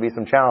going to be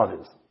some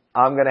challenges.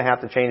 I'm going to have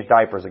to change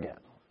diapers again,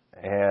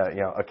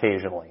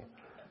 occasionally.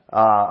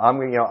 I'm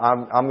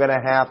going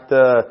to have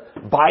to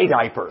buy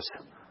diapers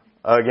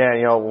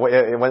again,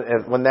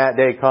 when that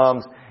day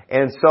comes.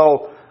 And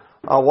so,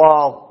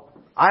 while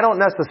I don't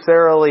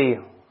necessarily,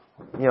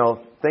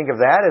 think of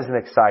that as an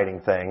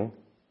exciting thing,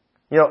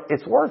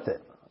 it's worth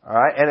it. All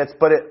right. And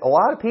a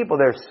lot of people,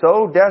 they're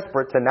so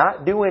desperate to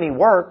not do any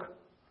work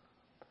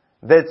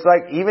that it's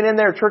like, even in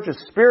their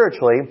churches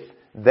spiritually,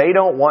 they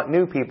don't want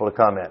new people to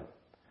come in.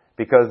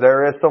 Because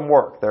there is some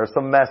work. There are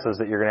some messes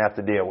that you're going to have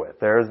to deal with.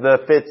 There's the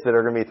fits that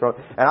are going to be thrown.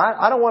 And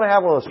I don't want to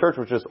have one of those churches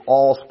which is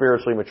all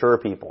spiritually mature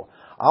people.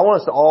 I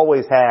want us to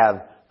always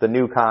have the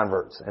new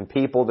converts and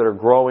people that are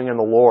growing in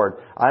the Lord.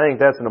 I think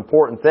that's an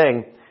important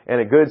thing and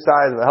a good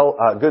sign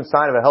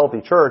of a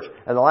healthy church.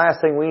 And the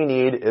last thing we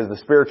need is the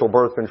spiritual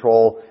birth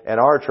control in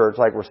our church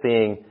like we're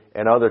seeing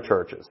in other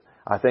churches.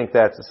 I think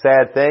that's a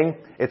sad thing.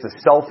 It's a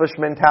selfish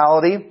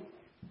mentality,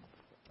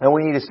 and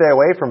we need to stay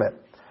away from it.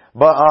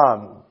 But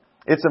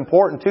it's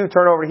important to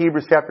turn over to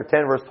Hebrews chapter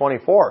 10, verse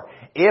 24.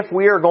 If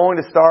we are going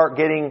to start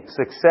getting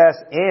success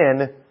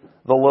in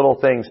the little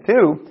things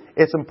too,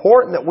 it's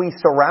important that we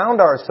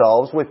surround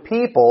ourselves with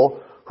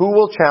people who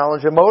will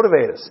challenge and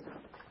motivate us.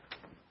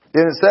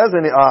 And it says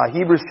in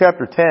Hebrews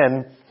chapter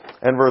 10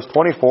 and verse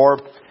 24,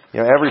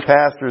 every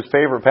pastor's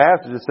favorite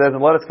passage, it says,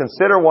 "And let us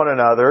consider one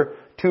another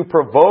to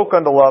provoke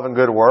unto love and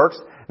good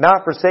works,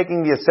 not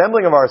forsaking the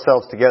assembling of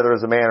ourselves together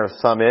as the manner of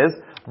some is,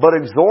 but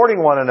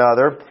exhorting one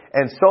another,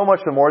 and so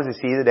much the more as you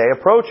see the day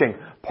approaching."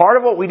 Part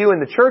of what we do in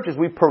the church is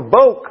we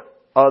provoke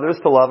others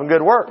to love and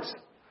good works.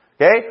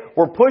 Okay?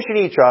 We're pushing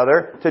each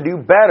other to do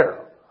better.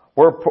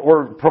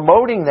 We're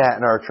promoting that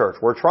in our church.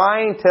 We're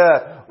trying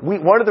to,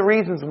 one of the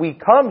reasons we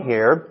come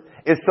here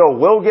is so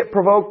we'll get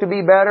provoked to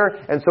be better,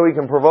 and so we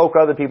can provoke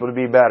other people to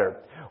be better.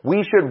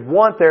 We should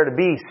want there to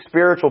be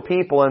spiritual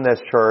people in this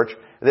church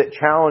that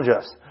challenge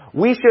us.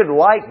 We should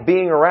like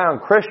being around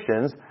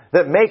Christians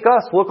that make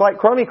us look like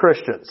crummy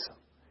Christians.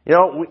 We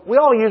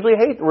all usually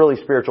hate the really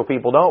spiritual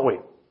people, don't we?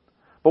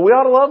 But we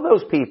ought to love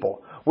those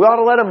people. We ought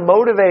to let them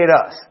motivate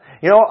us.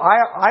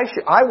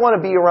 I want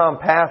to be around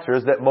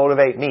pastors that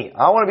motivate me.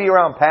 I want to be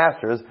around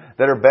pastors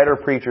that are better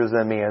preachers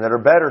than me and that are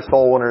better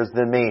soul winners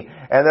than me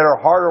and that are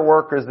harder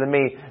workers than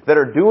me, that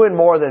are doing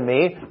more than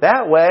me.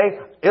 That way,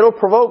 it'll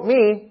provoke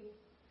me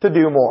to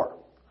do more.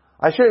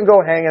 I shouldn't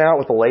go hanging out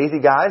with the lazy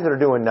guys that are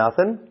doing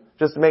nothing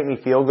just to make me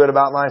feel good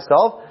about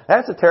myself.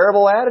 That's a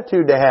terrible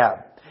attitude to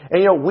have.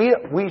 And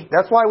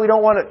that's why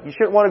you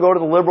shouldn't want to go to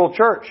the liberal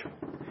church.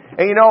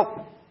 And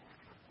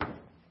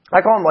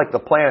I call them like the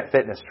Planet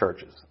Fitness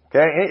churches.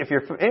 Okay? If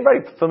you're anybody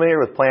familiar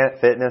with Planet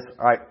Fitness,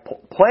 all right,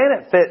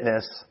 Planet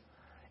Fitness,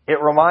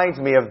 it reminds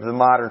me of the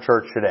modern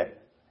church today.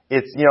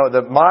 It's,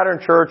 the modern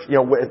church,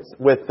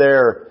 with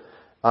their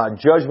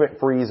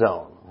judgment-free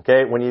zone.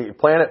 Okay? When you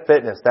Planet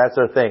Fitness, that's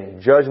their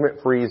thing.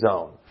 Judgment-free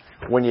zone.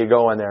 When you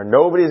go in there.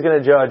 Nobody's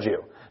going to judge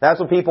you. That's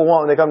what people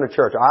want when they come to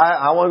church.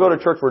 I want to go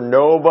to church where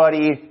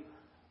nobody,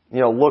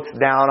 looks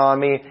down on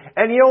me.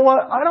 And you know what?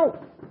 I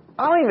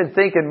don't even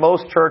think in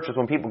most churches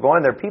when people go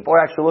in there, people are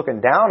actually looking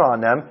down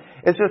on them.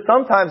 It's just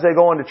sometimes they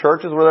go into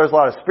churches where there's a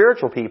lot of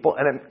spiritual people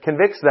and it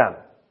convicts them.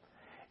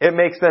 It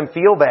makes them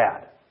feel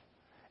bad.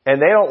 And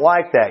they don't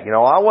like that.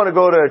 I want to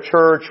go to a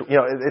church,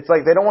 it's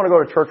like they don't want to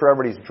go to a church where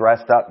everybody's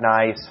dressed up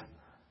nice.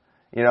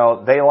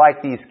 They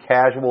like these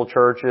casual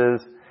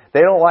churches. They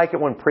don't like it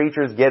when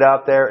preachers get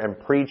up there and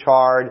preach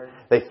hard.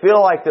 They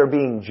feel like they're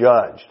being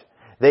judged.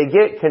 They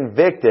get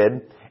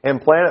convicted. In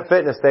Planet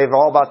Fitness, they're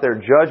all about their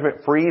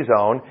judgment-free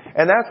zone.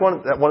 And that's one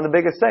of the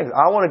biggest things.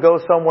 I want to go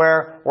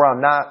somewhere where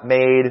I'm not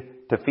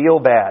made to feel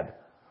bad.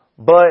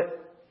 But,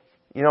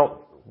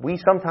 we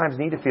sometimes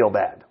need to feel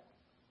bad.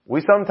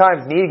 We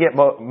sometimes need to get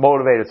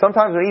motivated.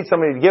 Sometimes we need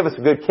somebody to give us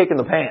a good kick in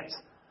the pants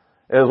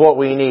is what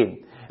we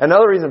need.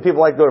 Another reason people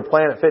like to go to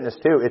Planet Fitness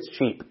too, it's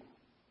cheap.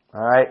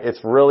 All right? It's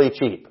really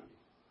cheap.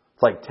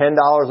 It's like $10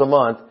 a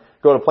month.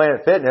 Go to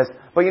Planet Fitness.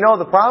 But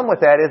the problem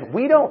with that is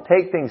we don't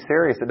take things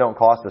serious that don't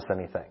cost us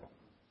anything.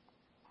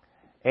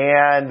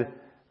 And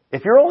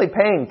if you're only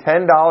paying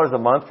 $10 a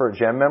month for a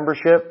gym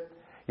membership,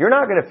 you're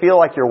not going to feel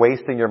like you're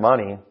wasting your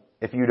money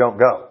if you don't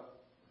go.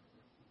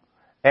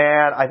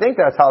 And I think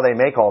that's how they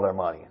make all their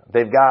money.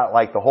 They've got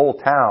like the whole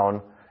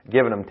town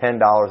giving them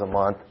 $10 a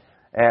month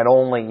and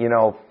only,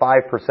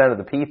 5% of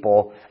the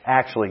people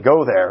actually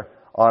go there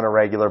on a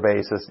regular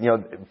basis.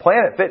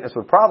 Planet Fitness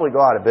would probably go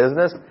out of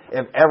business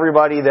if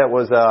everybody that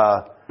was,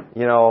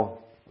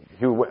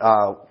 who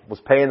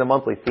was paying the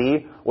monthly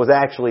fee was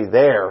actually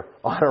there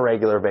on a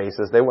regular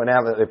basis. They probably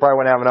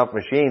wouldn't have enough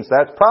machines. So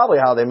that's probably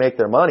how they make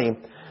their money.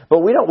 But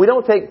we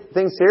don't take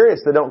things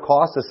serious that don't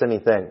cost us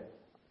anything.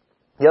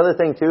 The other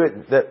thing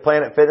too, that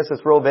Planet Fitness is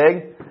real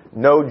big,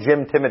 no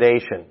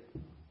gym-timidation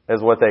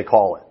is what they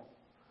call it.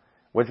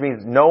 Which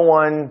means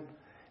nobody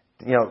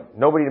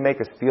to make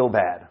us feel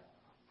bad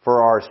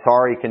for our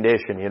sorry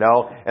condition,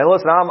 And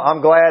listen,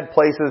 I'm glad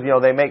places,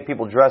 they make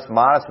people dress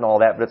modest and all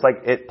that, but it's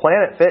like at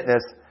Planet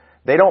Fitness,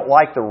 they don't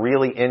like the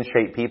really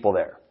in-shape people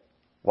there.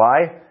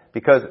 Why?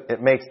 Because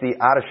it makes the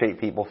out-of-shape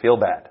people feel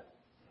bad.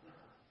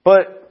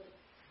 But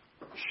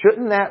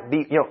shouldn't that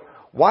be,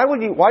 why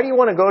do you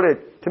want to go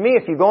to me,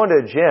 if you go into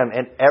a gym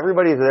and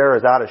everybody there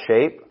is out of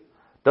shape,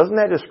 doesn't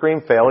that just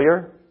scream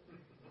failure?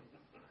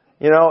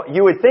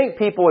 You would think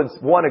people would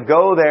want to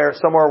go there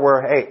somewhere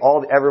where, hey,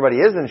 everybody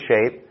is in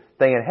shape,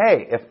 thinking,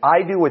 hey, if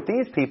I do what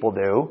these people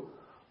do,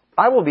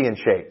 I will be in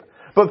shape.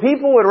 But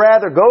people would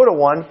rather go to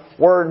one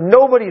where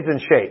nobody's in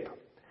shape.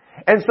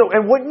 And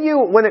wouldn't you,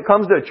 when it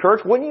comes to a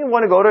church, wouldn't you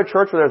want to go to a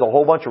church where there's a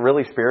whole bunch of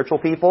really spiritual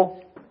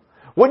people?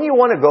 Wouldn't you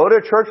want to go to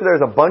a church where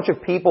there's a bunch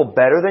of people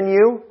better than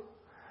you?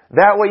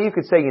 That way you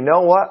could say, you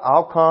know what,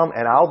 I'll come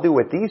and I'll do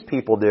what these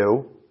people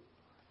do,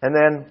 and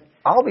then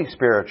I'll be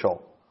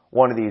spiritual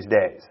one of these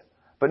days.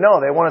 But no,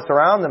 they want to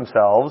surround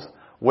themselves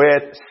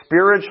with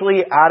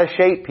spiritually out of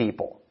shape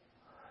people.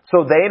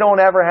 So they don't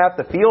ever have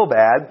to feel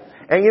bad.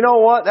 And you know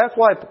what? That's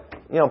why,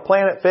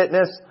 Planet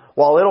Fitness,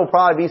 while it'll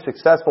probably be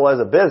successful as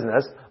a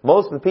business,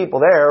 most of the people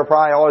there are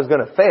probably always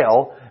going to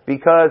fail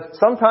because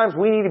sometimes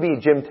we need to be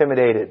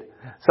gym-intimidated.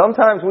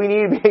 Sometimes we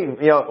need to be,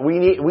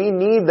 we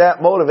need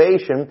that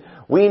motivation.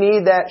 We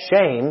need that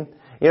shame.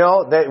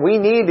 That we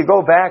need to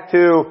go back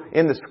to,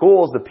 in the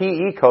schools, the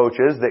PE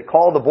coaches that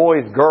call the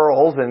boys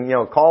girls and,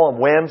 call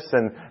them wimps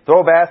and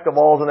throw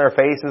basketballs in their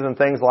faces and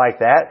things like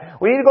that.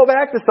 We need to go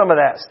back to some of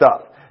that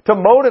stuff to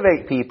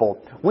motivate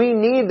people. We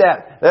need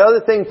that. The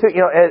other thing too,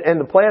 and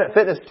the Planet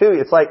Fitness too,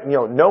 it's like,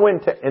 no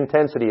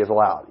intensity is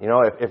allowed.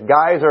 If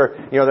guys are,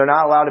 they're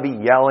not allowed to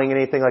be yelling and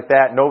anything like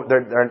that. No,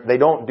 they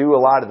don't do a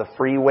lot of the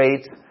free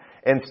weights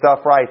and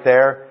stuff right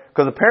there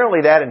because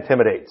apparently that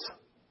intimidates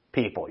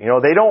people.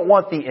 They don't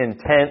want the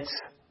intense,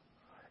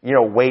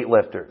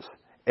 weightlifters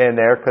in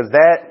there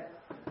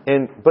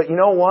but you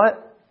know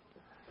what?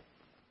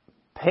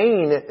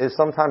 Pain is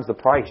sometimes the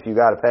price you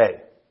got to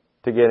pay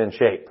to get in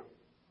shape.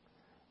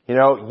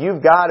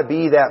 You've got to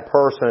be that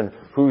person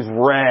who's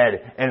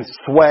red and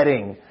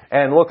sweating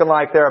and looking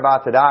like they're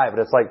about to die. But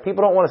it's like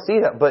people don't want to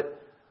see that.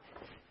 But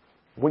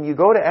when you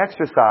go to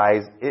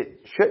exercise,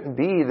 it shouldn't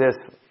be this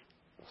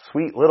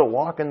sweet little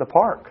walk in the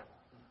park.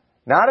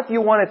 Not if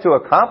you want it to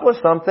accomplish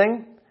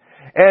something.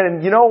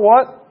 And you know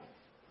what?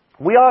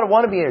 We ought to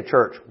want to be in a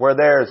church where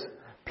there's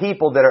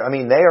people that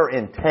they are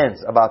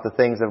intense about the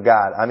things of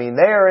God.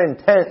 They are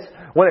intense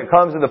when it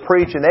comes to the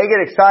preaching. They get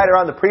excited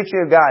around the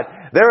preaching of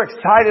God. They're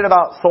excited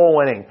about soul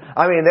winning.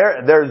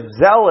 They're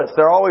zealous.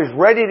 They're always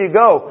ready to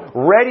go,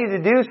 ready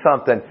to do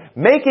something,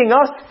 making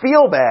us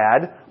feel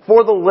bad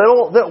for the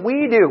little that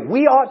we do.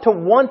 We ought to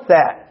want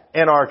that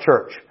in our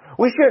church.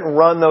 We shouldn't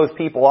run those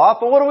people off.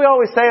 But what do we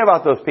always say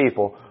about those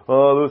people?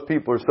 Oh, those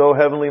people are so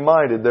heavenly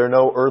minded, they're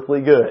no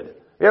earthly good.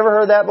 You ever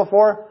heard that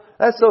before?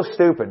 That's so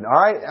stupid,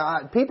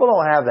 alright? People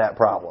don't have that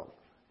problem.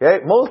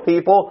 Okay? Most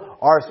people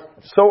are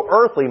so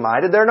earthly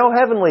minded, they're no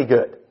heavenly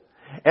good.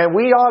 And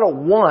we ought to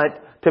want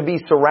to be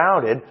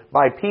surrounded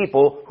by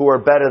people who are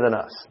better than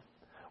us.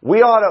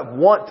 We ought to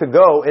want to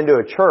go into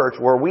a church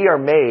where we are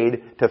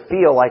made to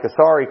feel like a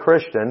sorry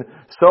Christian,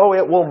 so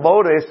it will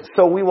motivate us,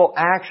 so we will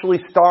actually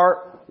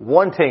start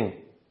wanting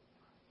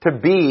to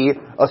be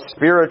a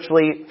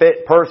spiritually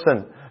fit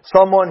person.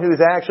 Someone who's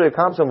actually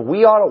accomplished something.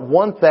 We ought to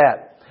want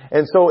that.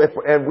 And so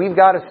and we've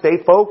got to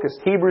stay focused.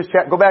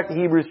 Go back to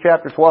Hebrews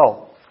chapter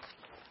 12.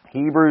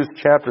 Hebrews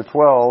chapter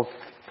 12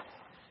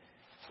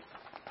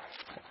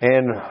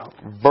 and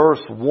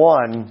verse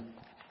 1.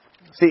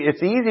 See,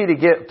 it's easy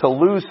to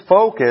lose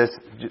focus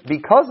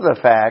because of the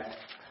fact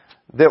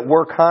that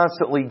we're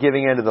constantly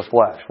giving into the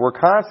flesh. We're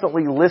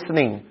constantly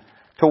listening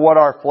to what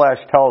our flesh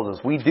tells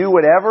us. We do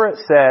whatever it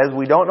says.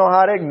 We don't know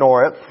how to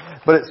ignore it.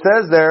 But it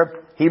says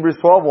there, Hebrews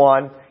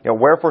 12:1,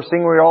 wherefore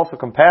seeing we are also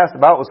compassed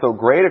about with so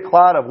great a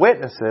cloud of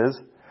witnesses,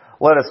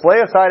 let us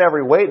lay aside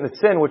every weight and the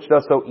sin which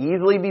does so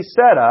easily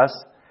beset us,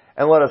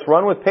 and let us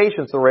run with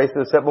patience the race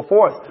that is set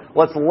before us.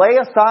 Let's lay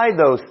aside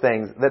those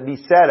things that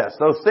beset us,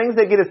 those things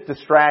that get us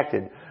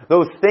distracted,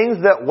 those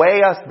things that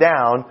weigh us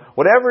down,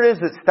 whatever it is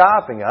that's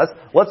stopping us,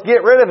 let's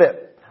get rid of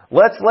it.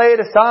 Let's lay it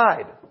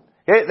aside.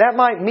 That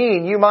might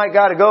mean you might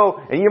got to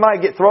go and you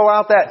might throw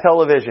out that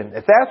television.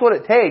 If that's what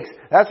it takes,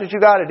 that's what you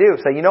got to do.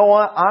 Say, you know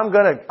what? I'm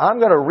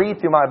gonna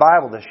read through my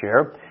Bible this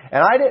year.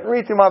 And I didn't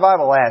read through my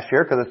Bible last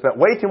year because I spent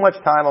way too much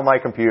time on my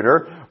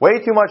computer, way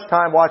too much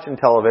time watching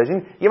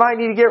television. You might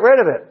need to get rid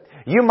of it.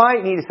 You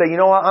might need to say, you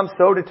know what? I'm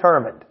so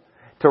determined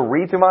to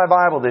read through my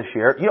Bible this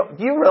year.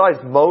 Do you realize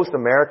most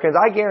Americans,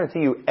 I guarantee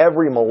you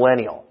every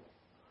millennial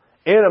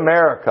in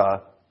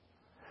America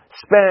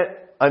spent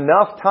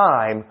enough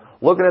time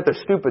looking at their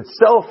stupid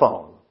cell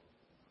phone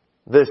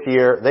this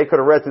year, they could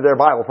have read through their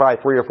Bible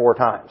probably 3 or 4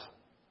 times.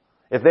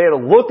 If they had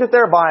looked at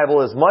their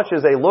Bible as much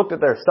as they looked at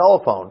their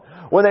cell phone,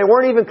 when they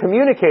weren't even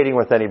communicating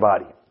with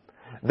anybody,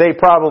 they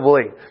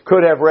probably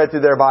could have read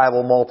through their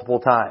Bible multiple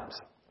times.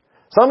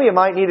 Some of you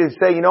might need to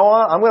say, you know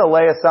what, I'm going to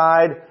lay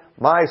aside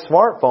my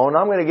smartphone,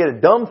 I'm going to get a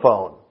dumb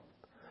phone.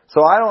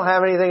 So I don't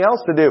have anything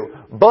else to do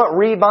but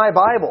read my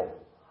Bible.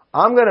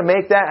 I'm going to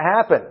make that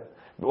happen.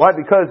 Why?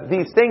 Because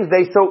these things,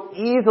 they so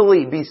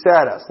easily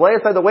beset us. Lay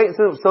aside the weight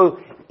so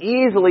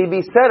easily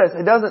beset us.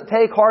 It doesn't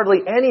take hardly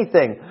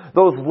anything.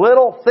 Those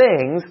little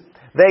things,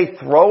 they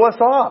throw us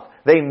off.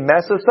 They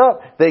mess us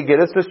up. They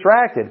get us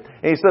distracted.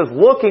 And he says,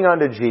 looking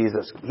unto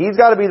Jesus. He's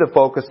got to be the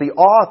focus, the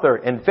author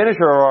and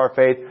finisher of our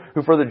faith,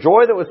 who for the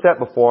joy that was set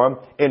before him,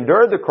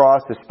 endured the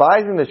cross,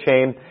 despising the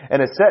shame,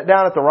 and is set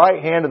down at the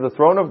right hand of the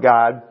throne of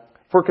God.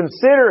 For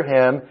consider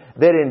him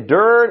that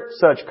endured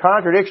such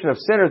contradiction of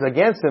sinners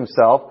against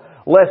himself,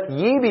 lest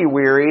ye be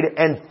wearied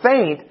and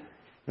faint,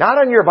 not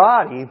on your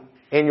body,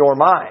 in your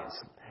minds.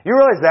 You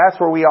realize that's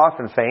where we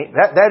often faint.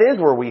 That is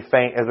where we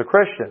faint as a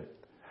Christian.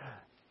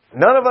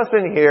 None of us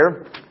in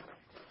here,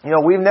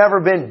 we've never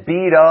been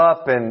beat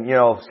up and,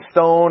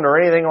 stoned or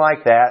anything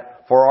like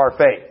that for our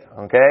faith,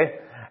 okay?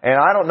 And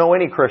I don't know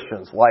any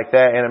Christians like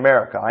that in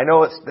America. I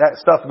know that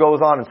stuff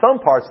goes on in some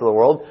parts of the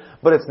world,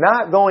 but it's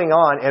not going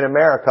on in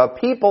America.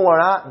 People are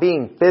not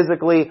being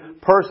physically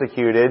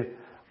persecuted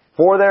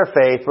for their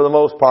faith, for the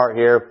most part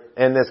here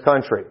in this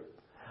country.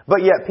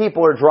 But yet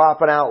people are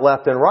dropping out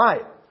left and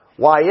right.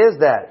 Why is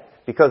that?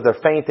 Because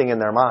they're fainting in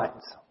their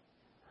minds.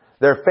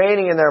 They're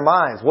fainting in their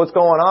minds. What's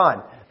going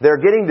on? They're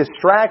getting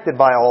distracted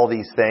by all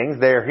these things.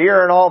 They're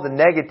hearing all the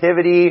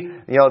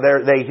negativity.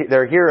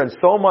 They're hearing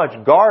so much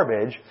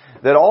garbage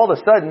that all of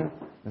a sudden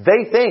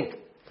they think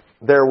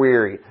they're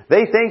weary.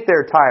 They think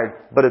they're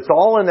tired, but it's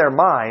all in their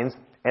minds.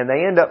 And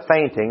they end up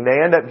fainting.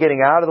 They end up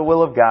getting out of the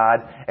will of God.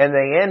 And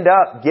they end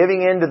up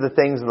giving in to the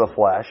things of the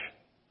flesh.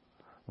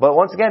 But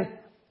once again,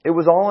 it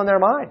was all in their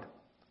mind.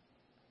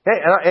 Okay?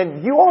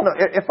 And you all know,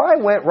 if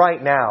I went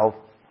right now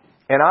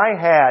and I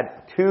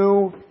had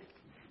 2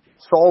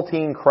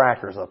 saltine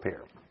crackers up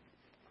here.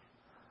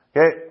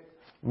 Okay?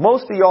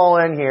 Most of y'all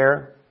in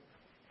here,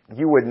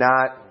 you would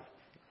not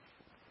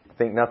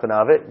think nothing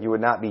of it. You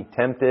would not be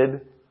tempted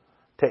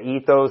to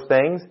eat those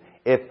things.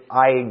 If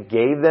I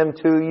gave them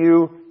to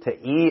you to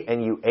eat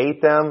and you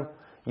ate them,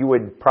 you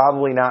would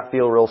probably not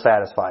feel real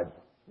satisfied,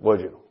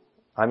 would you?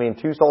 I mean,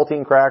 2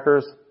 saltine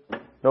crackers,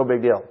 no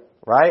big deal,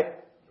 right?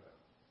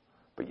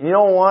 But you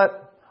know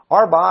what?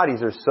 Our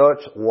bodies are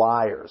such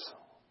liars.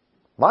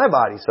 My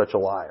body's such a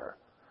liar.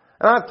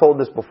 And I've told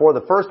this before.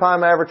 The first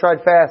time I ever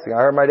tried fasting, I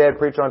heard my dad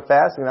preach on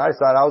fasting, and I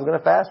decided I was going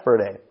to fast for a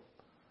day.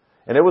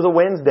 And it was a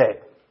Wednesday.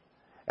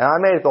 And I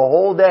made it the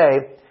whole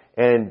day,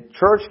 and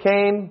church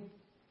came,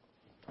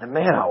 and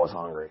man, I was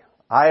hungry.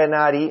 I had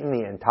not eaten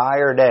the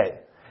entire day.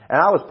 And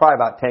I was probably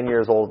about 10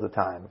 years old at the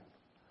time.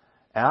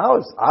 And I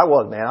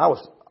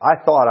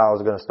thought I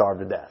was going to starve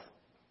to death.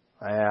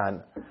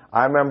 And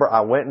I remember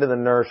I went into the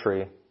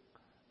nursery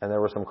and there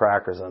were some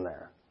crackers in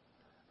there.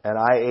 And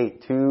I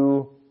ate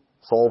 2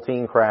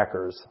 saltine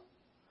crackers.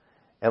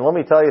 And let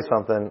me tell you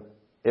something,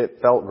 it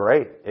felt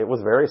great. It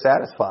was very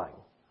satisfying.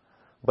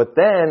 But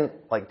then,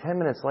 like 10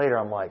 minutes later,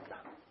 I'm like,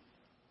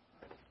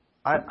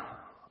 I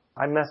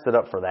messed it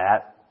up for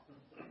that.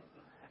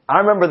 I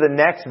remember the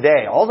next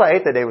day, all I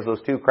ate that day was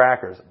those 2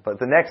 crackers. But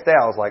the next day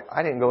I was like,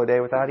 I didn't go a day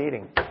without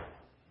eating.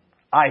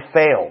 I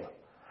failed.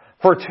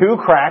 For 2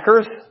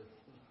 crackers?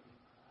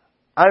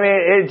 I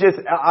mean,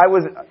 I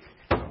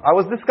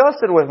was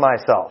disgusted with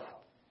myself.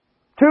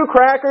 2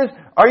 crackers?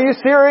 Are you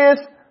serious?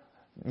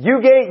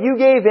 You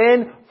gave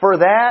in for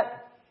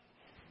that?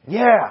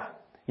 Yeah.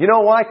 You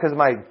know why? Because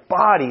my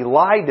body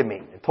lied to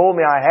me. It told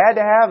me I had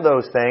to have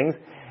those things.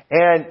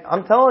 And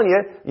I'm telling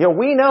you,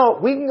 we know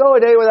we can go a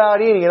day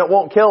without eating and it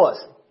won't kill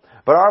us.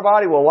 But our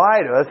body will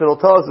lie to us. It'll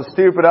tell us the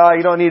stupid,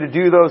 you don't need to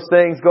do those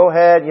things. Go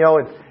ahead,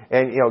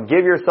 and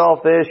give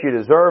yourself this. You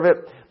deserve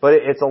it. But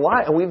it's a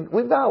lie. And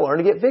we've got to learn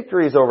to get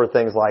victories over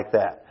things like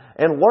that.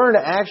 And learn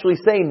to actually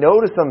say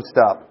no to some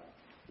stuff.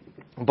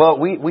 But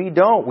we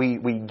don't. We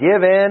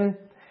give in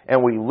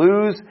and we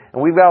lose.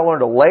 And we've got to learn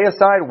to lay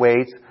aside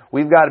weights.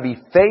 We've got to be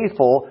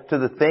faithful to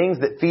the things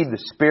that feed the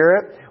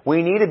Spirit.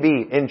 We need to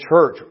be in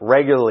church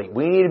regularly.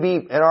 We need to be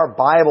in our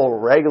Bible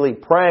regularly,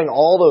 praying,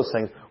 all those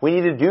things. We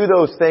need to do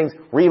those things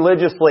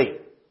religiously.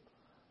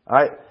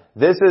 Alright?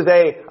 This is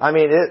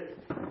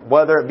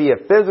whether it be a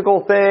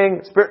physical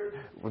thing,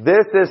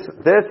 this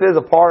is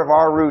a part of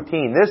our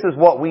routine. This is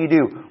what we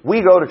do.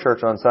 We go to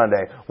church on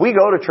Sunday. We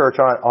go to church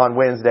on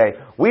Wednesday.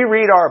 We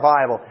read our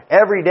Bible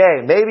every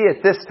day. Maybe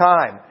at this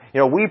time.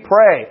 We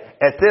pray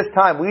at this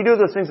time. We do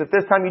those things at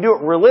this time. You do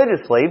it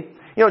religiously.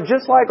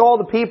 Just like all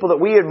the people that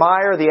we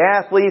admire, the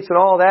athletes and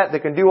all that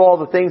can do all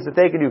the things that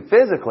they can do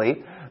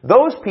physically,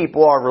 those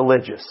people are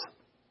religious.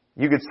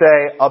 You could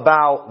say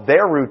about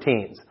their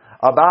routines,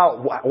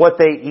 about what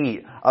they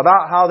eat,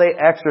 about how they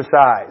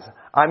exercise.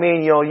 I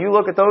mean, you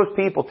look at those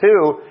people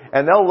too,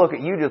 and they'll look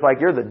at you just like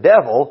you're the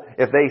devil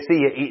if they see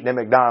you eating at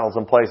McDonald's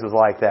and places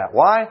like that.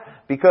 Why?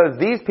 Because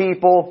these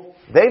people,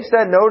 they've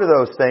said no to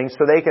those things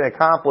so they can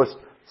accomplish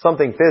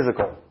something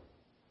physical.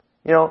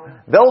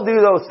 They'll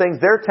do those things.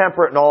 They're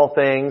temperate in all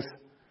things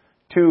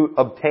to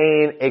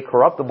obtain a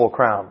corruptible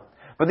crown.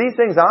 But these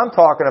things I'm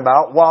talking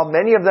about, while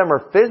many of them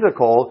are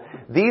physical,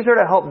 these are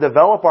to help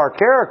develop our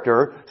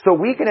character so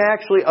we can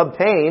actually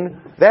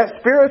obtain that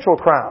spiritual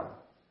crown.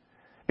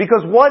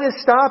 Because what is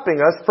stopping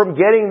us from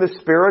getting the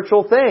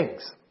spiritual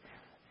things?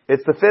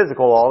 It's the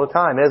physical all the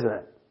time, isn't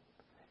it?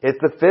 It's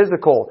the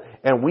physical.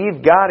 And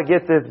we've got to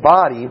get this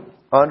body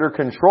under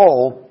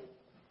control.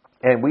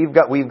 And we've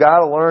got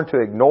to learn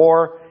to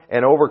ignore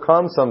and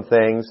overcome some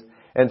things.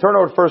 And turn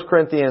over to 1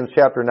 Corinthians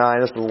chapter 9.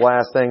 This is the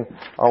last thing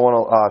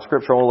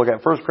scripture I want to look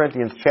at. 1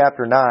 Corinthians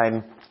chapter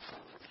 9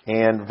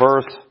 and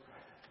verse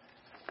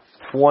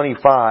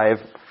 25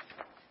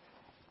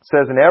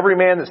 says, "And every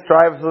man that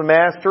striveth for the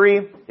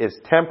mastery is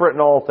temperate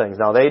in all things."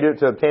 Now they do it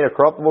to obtain a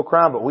corruptible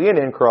crown, but we an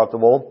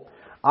incorruptible.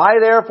 "I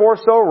therefore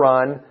so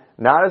run,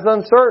 not as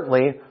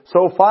uncertainly,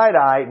 so fight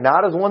I,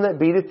 not as one that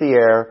beateth the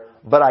air,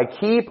 but I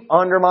keep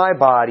under my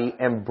body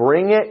and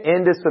bring it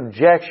into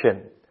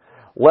subjection,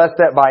 lest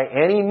that by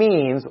any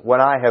means,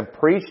 when I have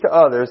preached to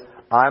others,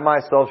 I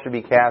myself should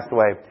be cast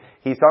away."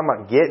 He's talking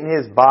about getting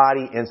his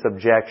body in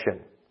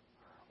subjection,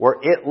 where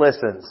it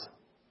listens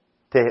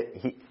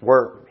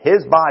where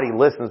his body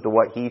listens to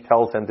what he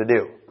tells him to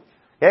do.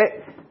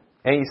 Okay?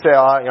 And you say,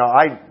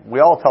 we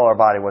all tell our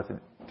body what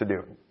to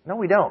do. No,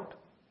 we don't.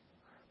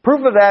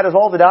 Proof of that is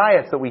all the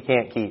diets that we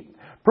can't keep.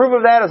 Proof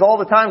of that is all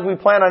the times we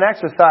plan on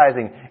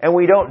exercising and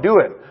we don't do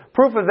it.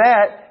 Proof of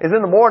that is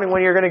in the morning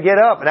when you're going to get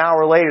up an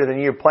hour later than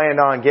you planned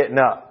on getting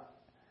up.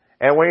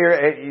 And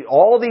when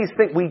all these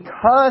things, we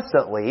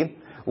constantly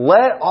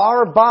let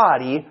our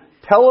body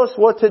tell us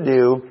what to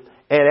do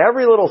in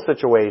every little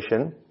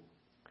situation.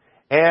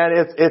 And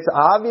it's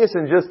obvious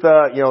in just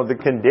the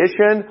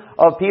condition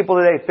of people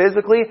today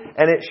physically,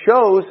 and it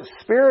shows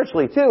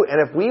spiritually too.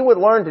 And if we would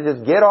learn to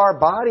just get our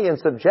body in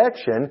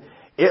subjection,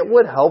 it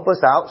would help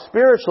us out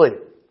spiritually.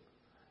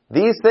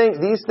 These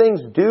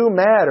things do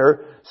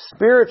matter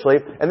spiritually,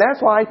 and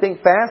that's why I think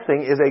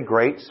fasting is a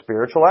great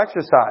spiritual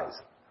exercise.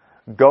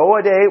 Go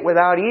a day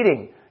without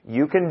eating.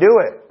 You can do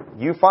it.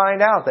 You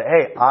find out that,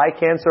 hey, I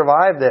can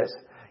survive this.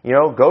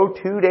 Go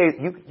 2 days.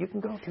 You can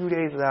go 2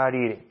 days without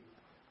eating.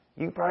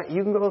 You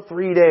can go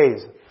 3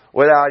 days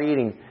without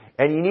eating.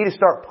 And you need to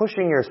start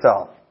pushing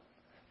yourself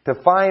to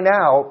find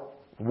out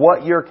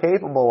what you're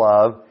capable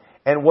of.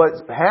 And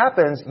what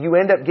happens, you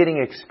end up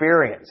getting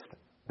experienced.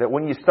 That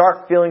when you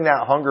start feeling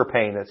that hunger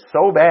pain that's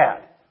so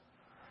bad,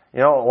 a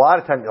lot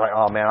of times you're like,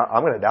 oh man,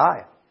 I'm going to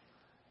die.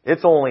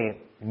 It's only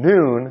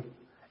noon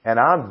and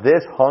I'm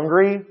this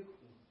hungry.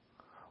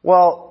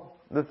 Well,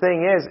 the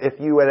thing is, if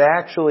you would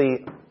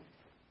actually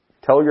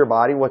tell your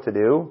body what to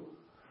do,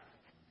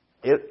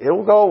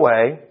 it'll go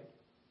away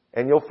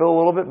and you'll feel a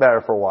little bit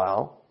better for a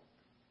while.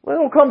 But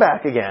it'll come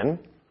back again.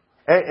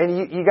 And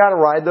you got to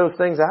ride those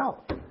things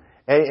out.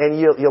 And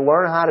you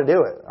learn how to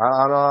do it.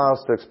 I don't know how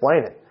else to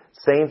explain it.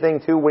 Same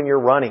thing too when you're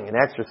running and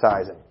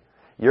exercising.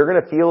 You're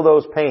going to feel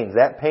those pains.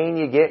 That pain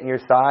you get in your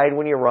side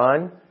when you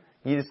run,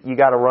 you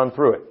got to run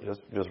through it.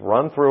 Just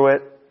run through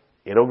it.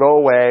 It'll go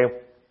away,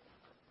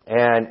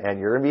 and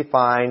you're going to be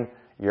fine.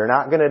 You're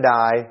not going to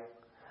die.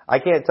 I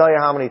can't tell you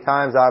how many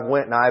times I've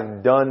went and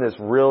I've done this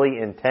really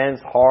intense,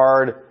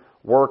 hard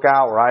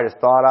workout where I just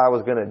thought I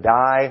was going to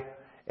die.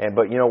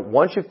 But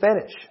once you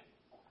finish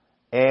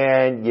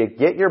and you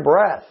get your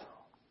breath,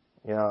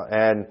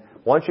 and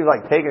once you've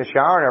taken a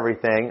shower and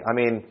everything,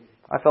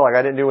 I feel like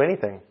I didn't do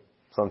anything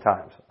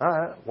sometimes.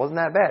 It wasn't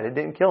that bad. It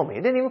didn't kill me.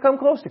 It didn't even come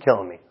close to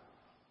killing me.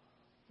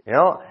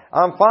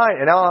 I'm fine,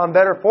 and now I'm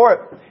better for it.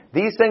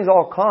 These things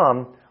all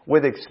come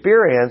with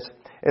experience,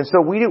 and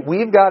so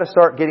we've got to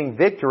start getting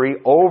victory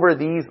over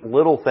these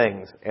little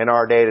things in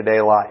our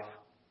day-to-day life.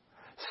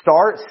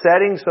 Start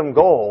setting some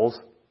goals,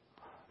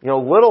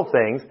 little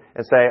things,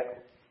 and say,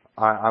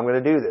 I'm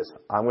going to do this.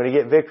 I'm going to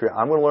get victory.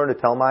 I'm going to learn to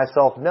tell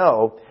myself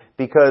no,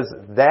 because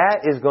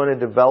that is going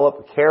to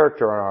develop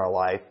character in our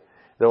life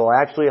that will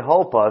actually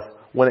help us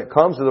when it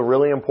comes to the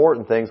really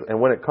important things and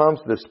when it comes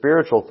to the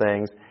spiritual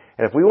things.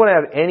 And if we want to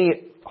have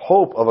any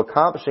hope of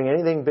accomplishing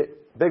anything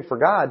big for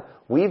God,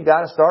 we've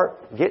got to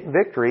start getting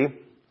victory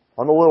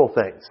on the little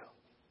things.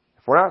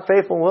 If we're not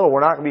faithful in little,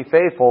 we're not going to be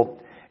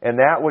faithful in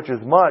that which is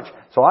much.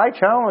 So I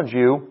challenge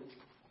you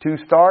to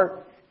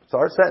start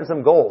setting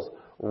some goals.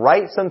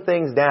 Write some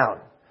things down.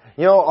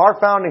 Our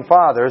founding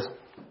fathers,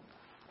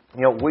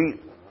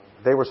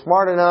 they were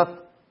smart enough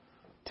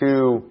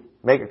to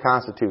make a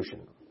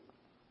constitution.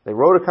 They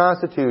wrote a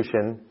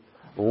constitution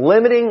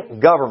limiting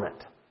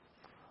government.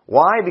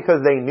 Why?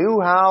 Because they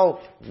knew how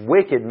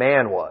wicked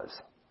man was.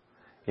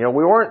 We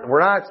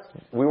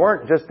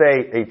weren't just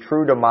a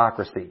true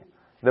democracy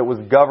that was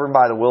governed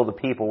by the will of the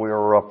people. We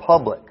were a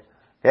republic.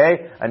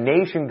 Okay? A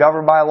nation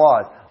governed by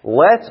laws.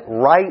 Let's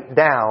write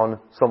down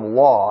some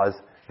laws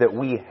that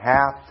we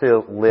have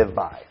to live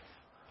by.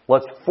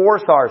 Let's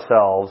force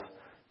ourselves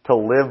to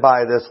live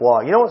by this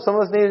law. You know what some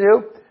of us need to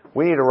do?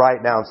 We need to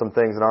write down some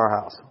things in our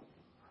house.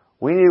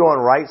 We need to go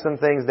and write some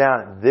things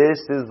down. This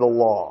is the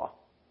law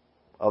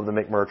of the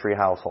McMurtry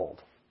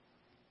household.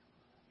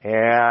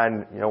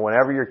 And,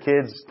 whenever your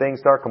kids' things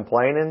start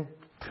complaining,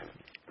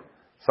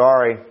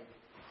 sorry,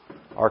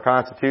 our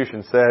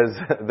Constitution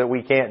says that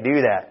we can't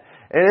do that.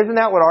 And isn't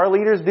that what our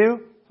leaders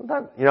do?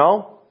 Sometimes,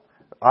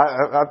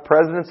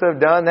 presidents have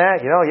done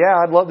that.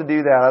 Yeah, I'd love to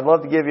do that. I'd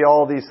love to give you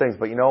all of these things.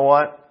 But you know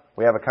what?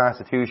 We have a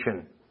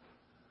Constitution.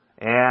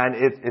 And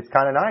it's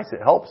kind of nice.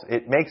 It helps.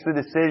 It makes the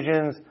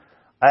decisions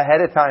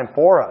ahead of time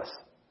for us.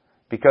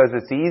 Because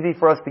it's easy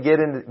for us to get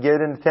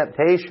into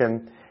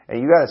temptation. And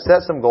you got to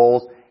set some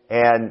goals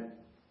and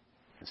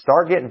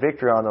start getting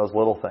victory on those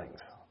little things.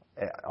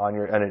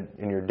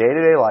 In your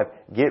day-to-day life,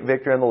 get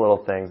victory in the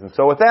little things. And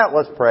so with that,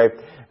 let's pray.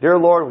 Dear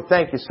Lord, we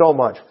thank you so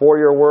much for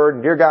your word.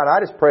 And dear God,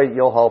 I just pray that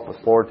you'll help us,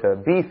 Lord, to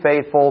be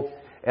faithful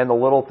in the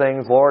little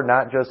things, Lord,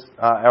 not just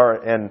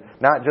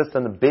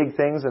in the big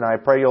things. And I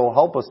pray you'll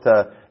help us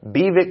to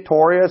be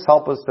victorious,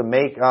 help us to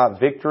make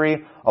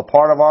victory a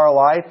part of our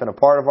life and a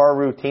part of our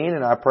routine.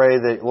 And I pray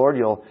that, Lord,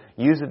 you'll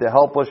use it to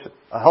help us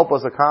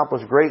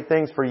accomplish great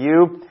things for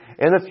you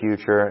in the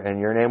future. In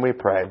your name we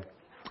pray.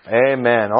 Amen.